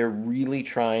 They're really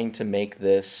trying to make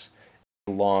this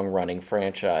a long running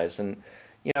franchise. And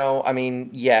I mean,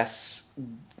 yes,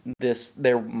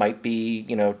 there might be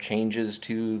changes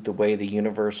to the way the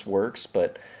universe works,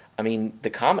 but I mean, the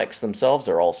comics themselves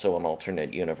are also an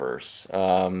alternate universe.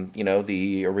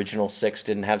 The original six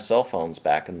didn't have cell phones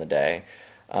back in the day,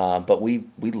 but we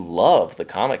love the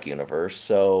comic universe.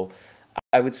 So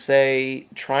I would say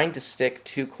trying to stick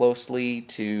too closely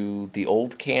to the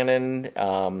old canon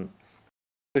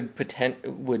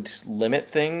would limit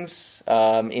things,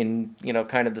 in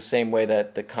kind of the same way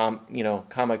that the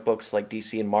comic books like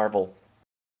DC and Marvel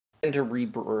tend to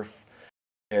rebirth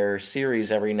their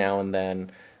series every now and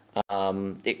then.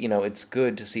 It's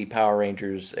good to see Power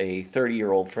Rangers, a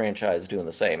 30-year-old franchise, doing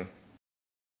the same.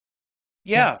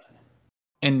 Yeah.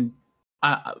 And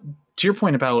to your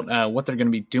point about what they're going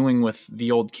to be doing with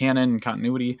the old canon and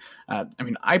continuity, I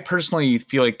mean, I personally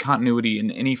feel like continuity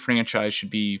in any franchise should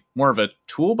be more of a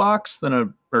toolbox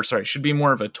should be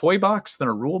more of a toy box than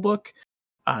a rule book.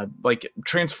 Like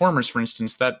Transformers, for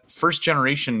instance, that first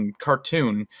generation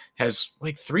cartoon has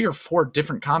like 3 or 4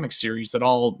 different comic series that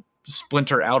all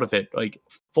splinter out of it, like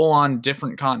full on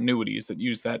different continuities that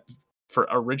use that for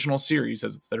original series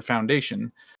as their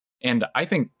foundation. And I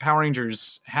think Power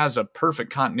Rangers has a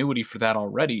perfect continuity for that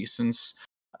already, since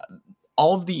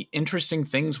all of the interesting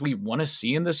things we want to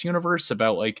see in this universe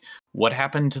about like what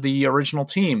happened to the original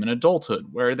team in adulthood,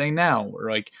 where are they now, or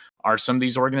like are some of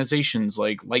these organizations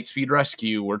like Lightspeed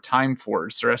Rescue or Time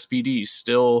Force or SPD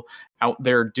still out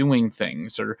there doing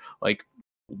things, or like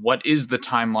what is the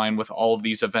timeline with all of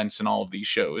these events and all of these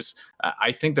shows?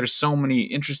 I think there's so many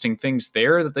interesting things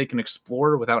there that they can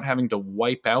explore without having to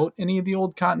wipe out any of the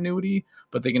old continuity,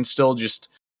 but they can still just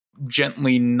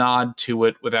gently nod to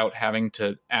it without having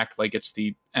to act like it's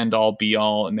the end all be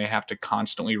all and they have to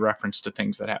constantly reference to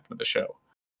things that happen to the show.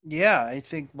 Yeah, I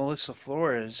think Melissa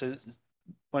Flores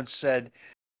once said,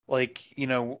 like,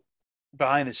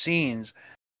 behind the scenes,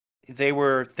 they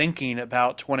were thinking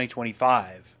about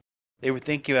 2025. They were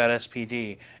thinking about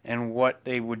SPD and what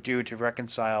they would do to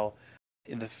reconcile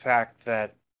the fact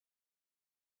that,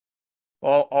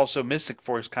 well, also Mystic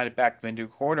Force kind of backed them into a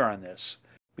corner on this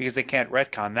because they can't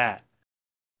retcon that.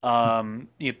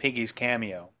 Piggy's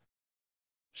cameo.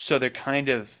 So they're kind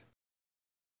of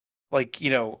like,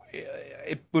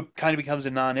 it kind of becomes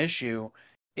a non-issue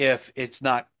if it's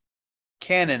not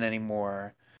canon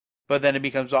anymore, but then it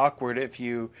becomes awkward if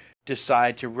you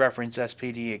decide to reference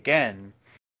SPD again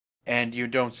and you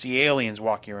don't see aliens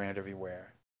walking around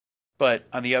everywhere. But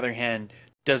on the other hand,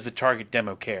 does the target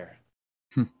demo care?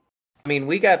 I mean,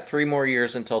 we got 3 more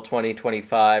years until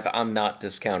 2025. I'm not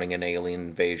discounting an alien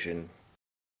invasion.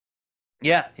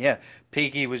 Yeah.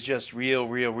 Piggy was just real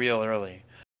early.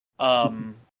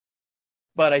 But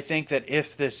I think that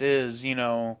if this is, if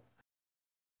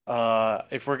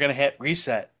we're gonna hit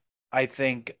reset, I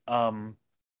think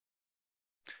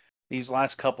these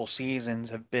last couple seasons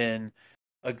have been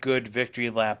a good victory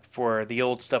lap for the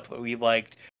old stuff that we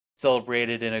liked,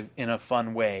 celebrated in a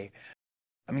fun way.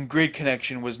 I mean, Grid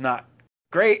Connection was not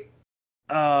great,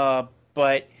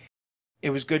 but it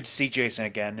was good to see Jason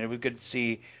again. It was good to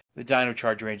see the Dino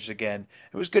Charge Rangers again.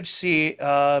 It was good to see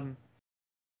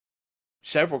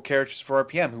several characters for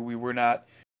RPM who we were not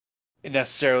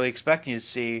necessarily expecting to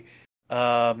see.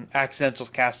 Accidental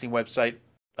casting website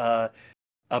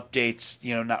updates,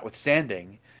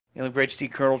 notwithstanding. great to see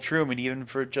Colonel Truman, even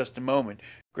for just a moment.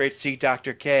 Great to see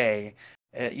Dr. K.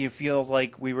 You feel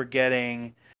like we were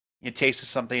getting a taste of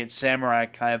something that Samurai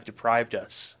kind of deprived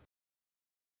us.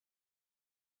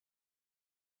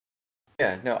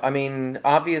 Yeah, no, I mean,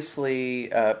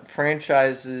 obviously,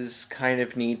 franchises kind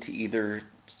of need to either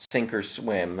sink or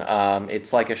swim.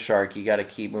 It's like a shark, you got to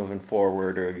keep moving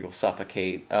forward or you'll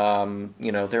suffocate.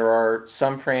 There are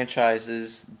some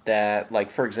franchises that, like,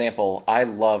 for example, I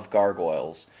love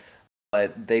Gargoyles,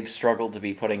 but they've struggled to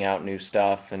be putting out new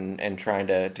stuff and trying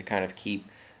to kind of keep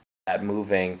that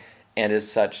moving. And as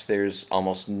such, there's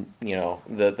almost,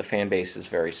 the fan base is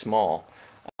very small.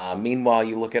 Meanwhile,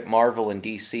 you look at Marvel and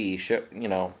DC,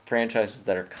 franchises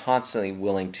that are constantly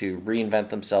willing to reinvent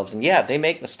themselves. And yeah, they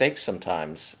make mistakes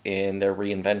sometimes in their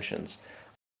reinventions.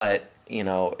 But,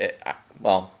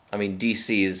 I mean,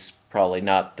 DC is probably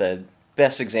not the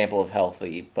best example of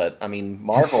healthy, but I mean,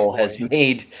 Marvel has Right.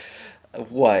 made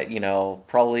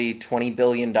probably $20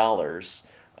 billion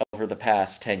over the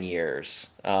past 10 years,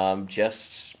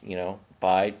 just,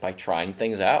 by trying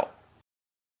things out.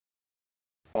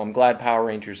 I'm glad Power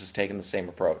Rangers has taken the same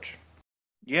approach.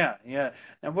 Yeah, yeah.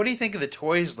 Now, what do you think of the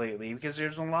toys lately? Because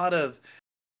there's a lot of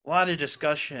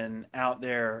discussion out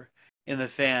there in the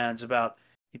fans about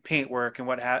the paintwork and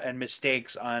and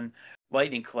mistakes on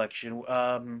Lightning Collection.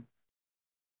 I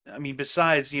mean,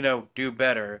 besides do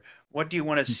better, what do you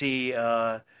want to see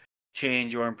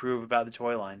change or improve about the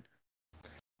toy line?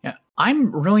 Yeah,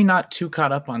 I'm really not too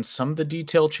caught up on some of the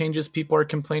detail changes people are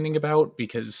complaining about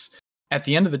because at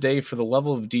the end of the day, for the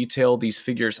level of detail these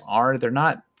figures are, they're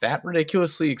not that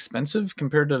ridiculously expensive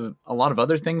compared to a lot of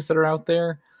other things that are out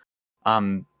there.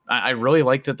 I really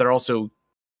like that they're also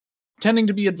tending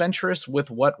to be adventurous with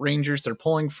what Rangers they're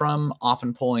pulling from,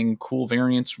 often pulling cool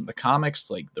variants from the comics,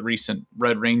 like the recent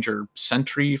Red Ranger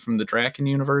Sentry from the Draken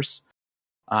universe.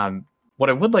 What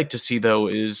I would like to see, though,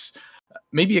 is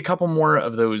maybe a couple more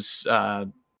of those.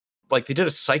 Like they did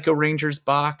a Psycho Rangers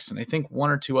box, and I think one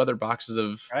or two other boxes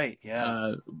of Right?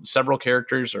 Yeah, several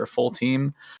characters or a full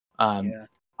team. Um, yeah.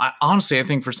 I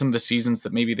think for some of the seasons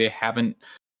that maybe they haven't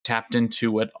tapped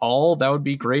into at all, that would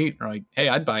be great. Or like, hey,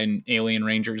 I'd buy an Alien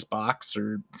Rangers box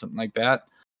or something like that.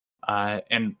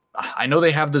 And I know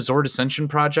they have the Zord Ascension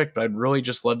project, but I'd really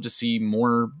just love to see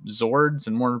more Zords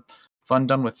and more fun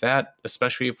done with that,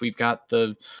 especially if we've got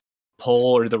the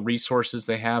pull or the resources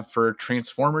they have for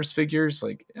Transformers figures.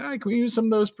 Like, yeah, can we use some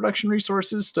of those production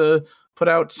resources to put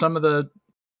out some of the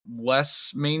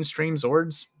less mainstream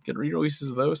Zords? Get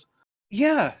re-releases of those?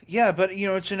 Yeah, yeah, but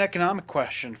it's an economic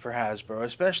question for Hasbro,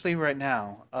 especially right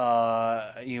now.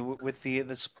 With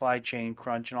the supply chain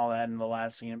crunch and all that, and the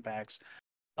lasting impacts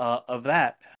of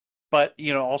that. But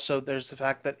also there's the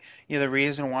fact that the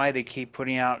reason why they keep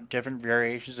putting out different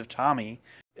variations of Tommy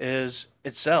is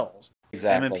it sells.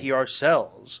 Exactly. MMPR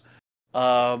sells.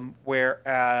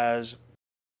 Whereas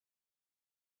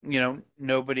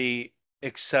nobody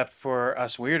except for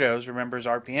us weirdos remembers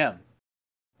RPM,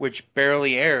 which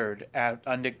barely aired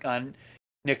on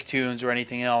Nicktoons or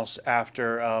anything else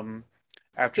after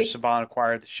Saban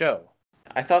acquired the show.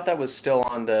 I thought that was still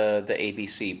on the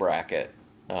ABC bracket.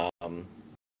 Um,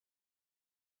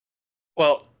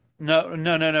 Well, no,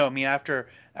 no, no, no. I mean, after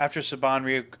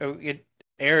Saban it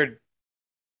aired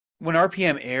when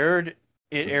RPM aired.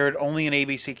 It aired only in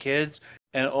ABC Kids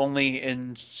and only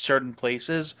in certain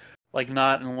places, like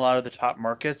not in a lot of the top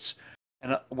markets.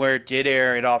 And where it did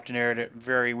air, it often aired at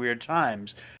very weird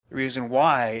times. The reason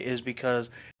why is because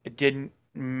it didn't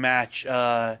match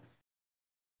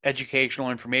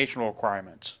educational informational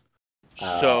requirements.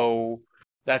 uh, So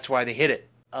that's why they hit it,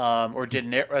 or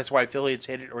didn't. That's why affiliates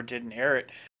hit it or didn't air it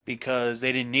because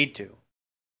they didn't need to,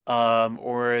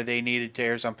 or they needed to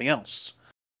air something else.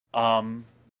 Um,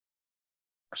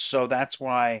 so that's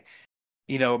why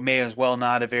it may as well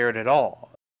not have aired at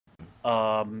all,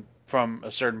 from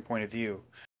a certain point of view.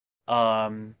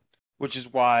 Um, which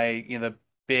is why the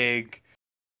big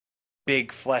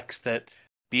big flex that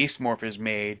Beast Morphers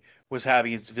made was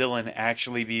having its villain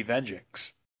actually be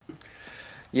Vengeance.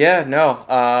 yeah, no.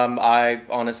 I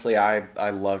honestly, I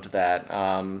loved that.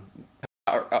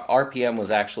 RPM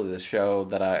was actually the show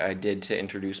that I did to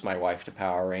introduce my wife to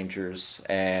Power Rangers,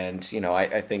 and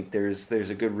I think there's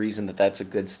a good reason that that's a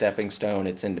good stepping stone.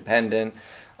 It's independent.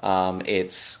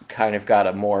 It's kind of got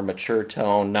a more mature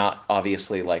tone, not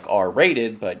obviously like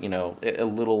R-rated, but a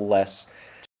little less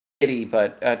kitty.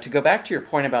 But to go back to your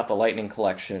point about the Lightning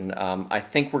Collection, I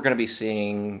think we're going to be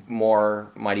seeing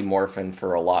more Mighty Morphin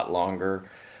for a lot longer.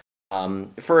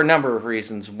 For a number of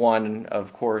reasons. One,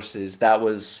 of course, is that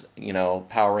was,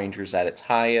 Power Rangers at its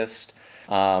highest.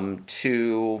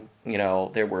 to,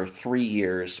 there were 3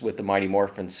 years with the Mighty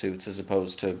Morphin suits as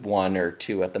opposed to 1 or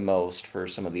 2 at the most for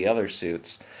some of the other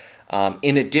suits.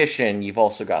 In addition, you've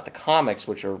also got the comics,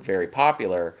 which are very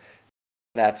popular.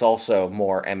 That's also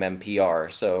more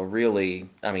MMPR. So really,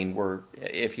 I mean,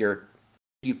 if you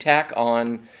tack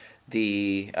on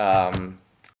the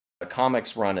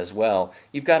comics run as well,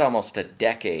 you've got almost a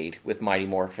decade with Mighty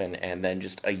Morphin and then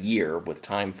just a year with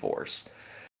Time Force.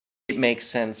 It makes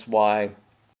sense why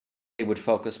they would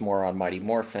focus more on Mighty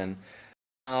Morphin.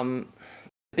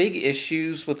 Big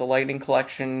issues with the Lightning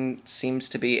Collection seems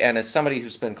to be, and as somebody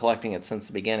who's been collecting it since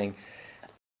the beginning,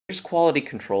 there's quality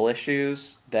control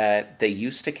issues that they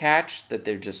used to catch that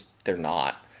they're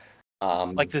not.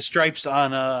 Like the stripes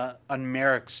on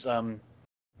Merrick's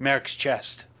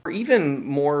chest. Or even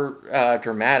more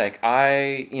dramatic,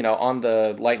 on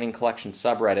the Lightning Collection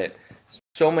subreddit,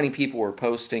 so many people were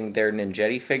posting their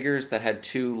Ninjetti figures that had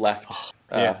 2 left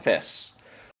fists.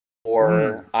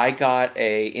 Or I got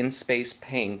a In Space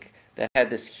Pink that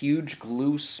had this huge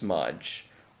glue smudge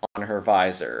on her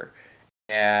visor.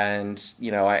 And,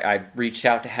 I reached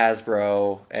out to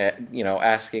Hasbro,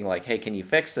 asking, like, hey, can you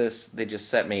fix this? They just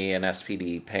sent me an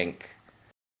SPD Pink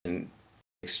in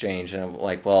exchange. And I'm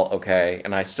like, well, okay.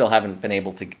 And I still haven't been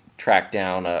able to track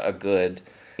down a good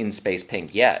In Space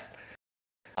Pink yet.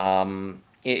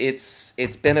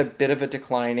 It's been a bit of a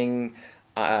declining.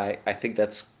 I think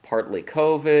that's partly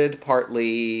COVID,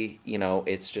 partly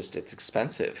it's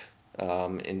expensive,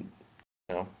 and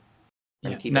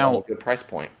keep it on a good price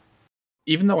point.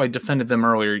 Even though I defended them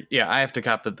earlier, I have to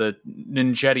cop that the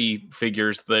Ninjetti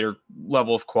figures, their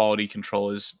level of quality control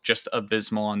is just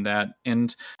abysmal on that.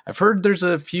 And I've heard there's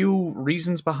a few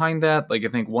reasons behind that. Like, I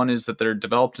think one is that they're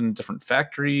developed in a different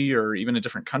factory or even a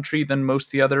different country than most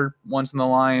of the other ones in the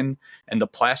line. And the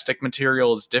plastic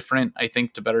material is different, I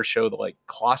think, to better show the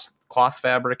cloth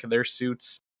fabric of their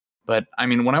suits. But I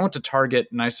mean, when I went to Target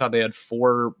and I saw they had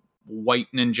 4 white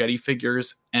Ninjetti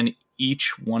figures, and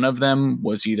each one of them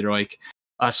was either like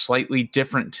a slightly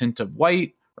different tint of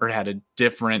white or had a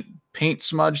different paint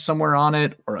smudge somewhere on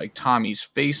it, or like Tommy's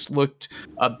face looked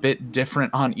a bit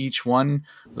different on each one.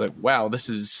 I was like, wow,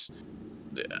 these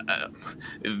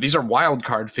are wild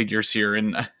card figures here.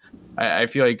 And I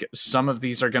feel like some of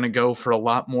these are going to go for a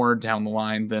lot more down the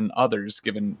line than others,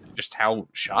 given just how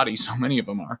shoddy so many of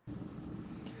them are.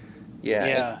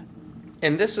 Yeah.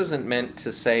 And this isn't meant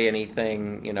to say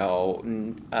anything,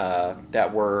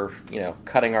 that we're,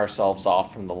 cutting ourselves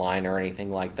off from the line or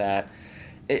anything like that.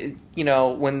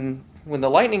 When the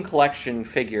Lightning Collection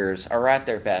figures are at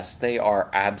their best, they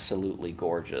are absolutely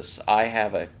gorgeous. I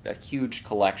have a huge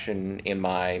collection in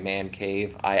my man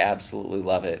cave. I absolutely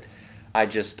love it. I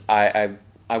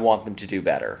want them to do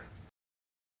better.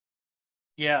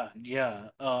 Yeah.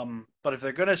 But if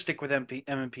they're gonna stick with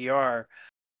MMPR,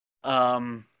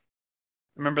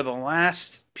 remember the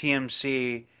last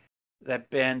PMC that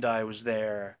Bandai was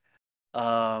there,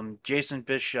 Jason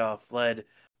Bischoff led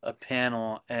a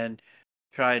panel and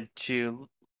tried to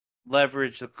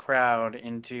leverage the crowd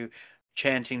into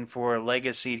chanting for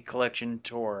Legacy Collection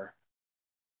Tour.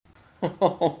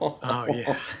 Oh,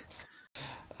 yeah.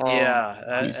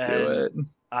 Yeah. Please do it.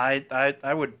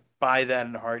 I would buy that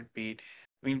in a heartbeat.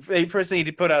 I mean, they first need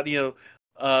to put out,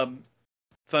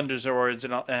 Thunder Zords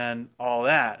and all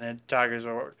that, and Tiger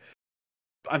Zord.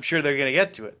 I'm sure they're gonna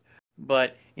get to it,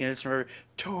 but just remember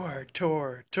tour.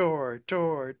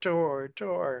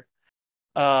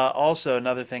 Also,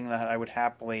 another thing that I would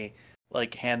happily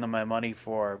hand them my money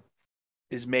for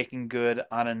is making good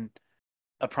on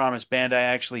a promise Bandai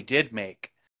actually did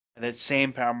make. And that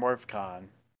same Power Morph Con.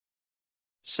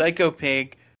 Psycho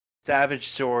Pig, Savage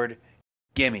Sword,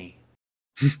 gimme.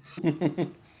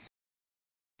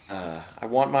 I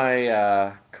want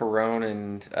my Corone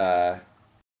and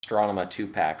Astronema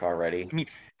 2-pack already. I mean,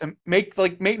 make it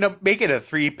a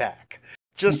 3-pack.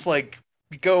 Just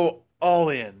go all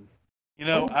in.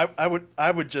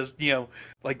 I would just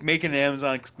make an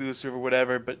Amazon exclusive or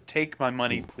whatever, but take my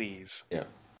money, please. Yeah.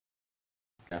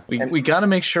 We got to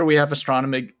make sure we have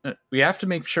Astronema. We have to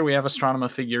make sure we have Astronema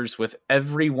figures with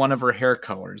every one of her hair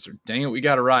colors, or dang it, we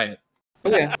got a riot.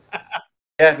 Okay.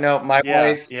 Yeah, no, my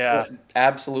wife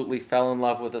absolutely fell in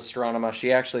love with Astronema.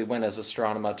 She actually went as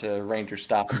Astronema to Ranger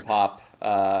Stop and Pop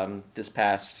this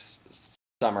past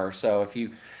summer. So if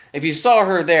you saw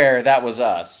her there, that was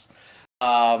us.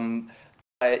 No,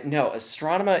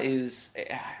 Astronema is...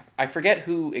 I forget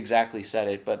who exactly said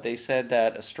it, but they said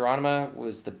that Astronema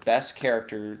was the best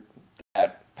character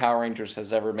that Power Rangers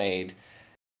has ever made.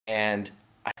 And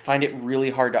I find it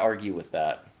really hard to argue with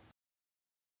that.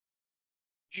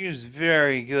 She was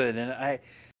very good, and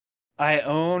I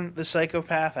own The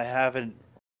Psychopath. I haven't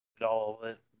read all of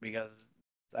it because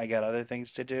I got other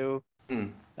things to do. Hmm.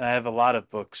 And I have a lot of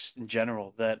books in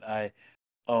general that I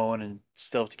own and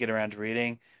still have to get around to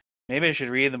reading. Maybe I should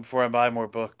read them before I buy more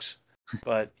books.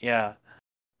 But yeah.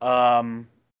 Um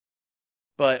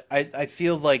but I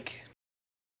feel like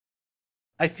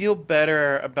I feel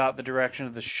better about the direction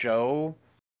of the show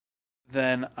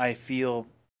than I feel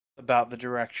about the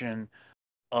direction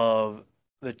of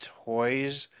the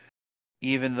toys,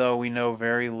 even though we know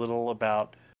very little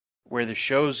about where the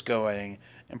show's going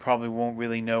and probably won't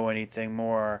really know anything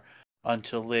more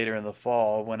until later in the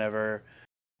fall whenever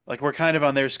like we're kind of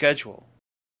on their schedule.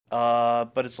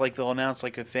 But it's like they'll announce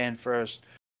like a fan first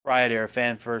Friday or a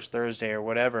fan first Thursday or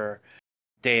whatever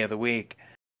day of the week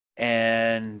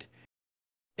and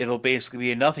it'll basically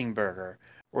be a nothing burger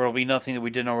or it'll be nothing that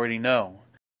we didn't already know.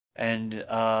 And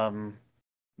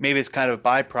maybe it's kind of a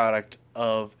byproduct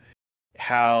of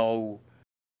how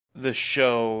the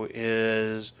show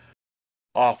is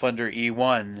off under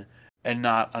E1 and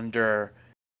not under,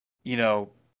 you know,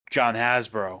 John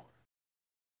Hasbro.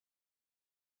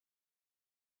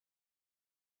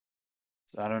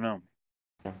 I don't know.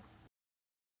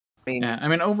 Yeah, I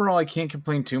mean, overall, I can't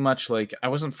complain too much. Like, I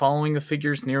wasn't following the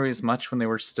figures nearly as much when they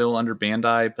were still under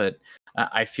Bandai, but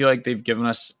I feel like they've given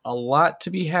us a lot to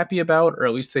be happy about, or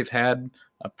at least they've had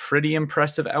a pretty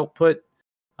impressive output.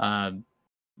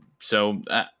 So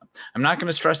I'm not going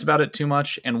to stress about it too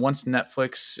much. And once the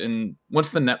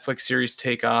Netflix series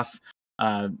take off,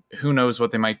 who knows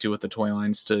what they might do with the toy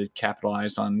lines to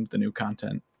capitalize on the new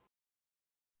content.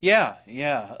 Yeah,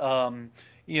 yeah.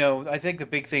 I think the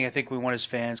big thing I think we want as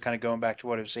fans, kind of going back to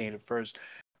what I was saying at first,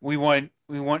 we want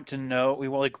to know, we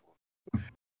want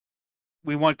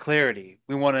clarity.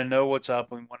 We want to know what's up.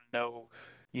 We want to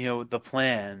know, the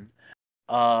plan.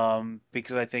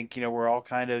 Because I think, we're all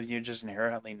kind of, just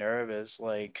inherently nervous.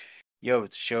 Like, is the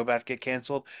show about to get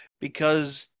canceled?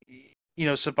 Because,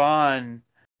 Saban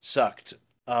sucked.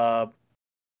 But,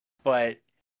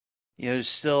 there's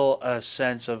still a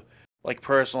sense of, like,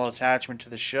 personal attachment to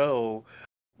the show.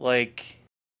 Like,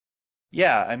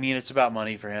 yeah, I mean, it's about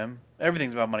money for him.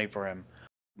 Everything's about money for him.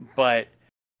 But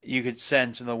you could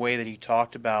sense in the way that he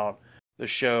talked about the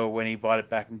show when he bought it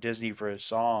back from Disney for his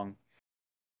song,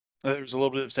 there was a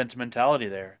little bit of sentimentality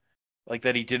there. Like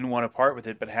that he didn't want to part with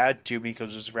it, but had to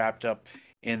because it was wrapped up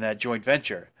in that joint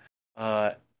venture.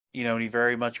 And he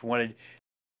very much wanted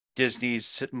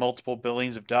Disney's multiple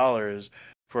billions of dollars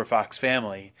for Fox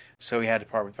Family, so he had to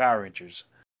part with Power Rangers.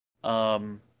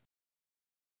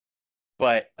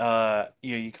 But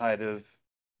you kind of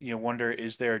wonder,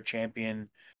 is there a champion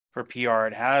for PR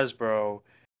at Hasbro,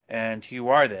 and who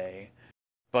are they?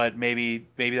 But maybe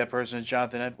that person is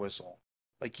Jonathan Entwistle.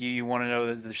 Like you want to know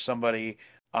that there's somebody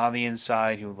on the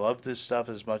inside who loves this stuff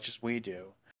as much as we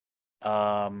do.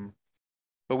 But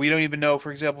we don't even know,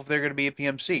 for example, if they're going to be a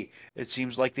PMC. It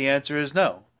seems like the answer is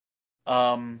no.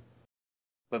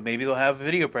 But maybe they'll have a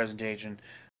video presentation.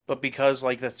 But because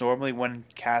like that's normally when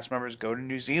cast members go to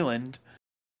New Zealand,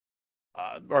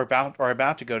 or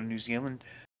about to go to New Zealand,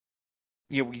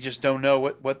 we just don't know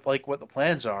what the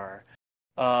plans are.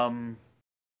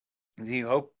 You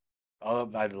hope.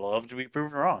 I'd love to be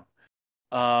proven wrong.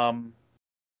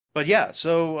 But yeah,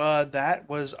 so that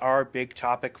was our big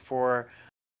topic for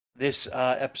this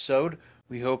episode.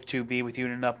 We hope to be with you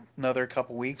in another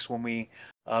couple weeks when we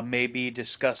may be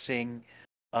discussing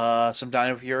some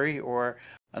Dino Fury or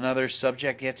another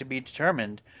subject yet to be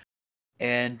determined.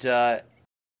 And so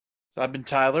I've been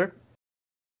Tyler.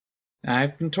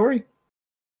 I've been Tori.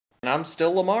 And I'm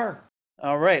still Lamar.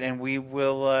 All right, and we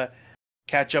will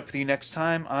catch up with you next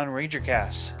time on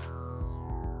Rangercast.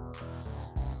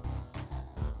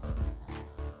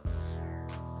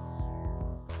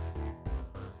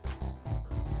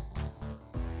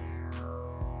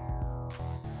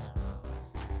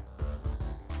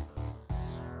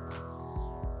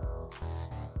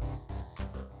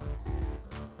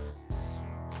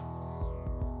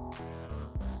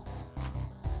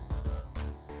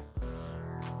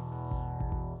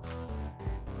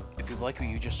 If you like what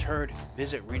you just heard,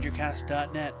 visit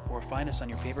Rangercast.net or find us on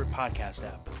your favorite podcast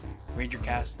app.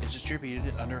 Rangercast is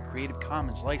distributed under a Creative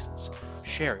Commons license.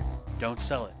 Share it, don't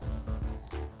sell it.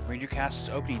 Rangercast's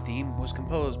opening theme was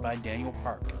composed by Daniel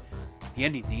Park. The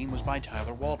ending theme was by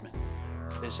Tyler Waldman.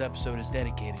 This episode is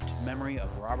dedicated to the memory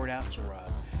of Robert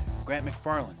Axelrod, Grant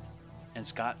McFarland, and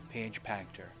Scott Page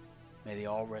Pactor. May they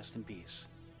all rest in peace.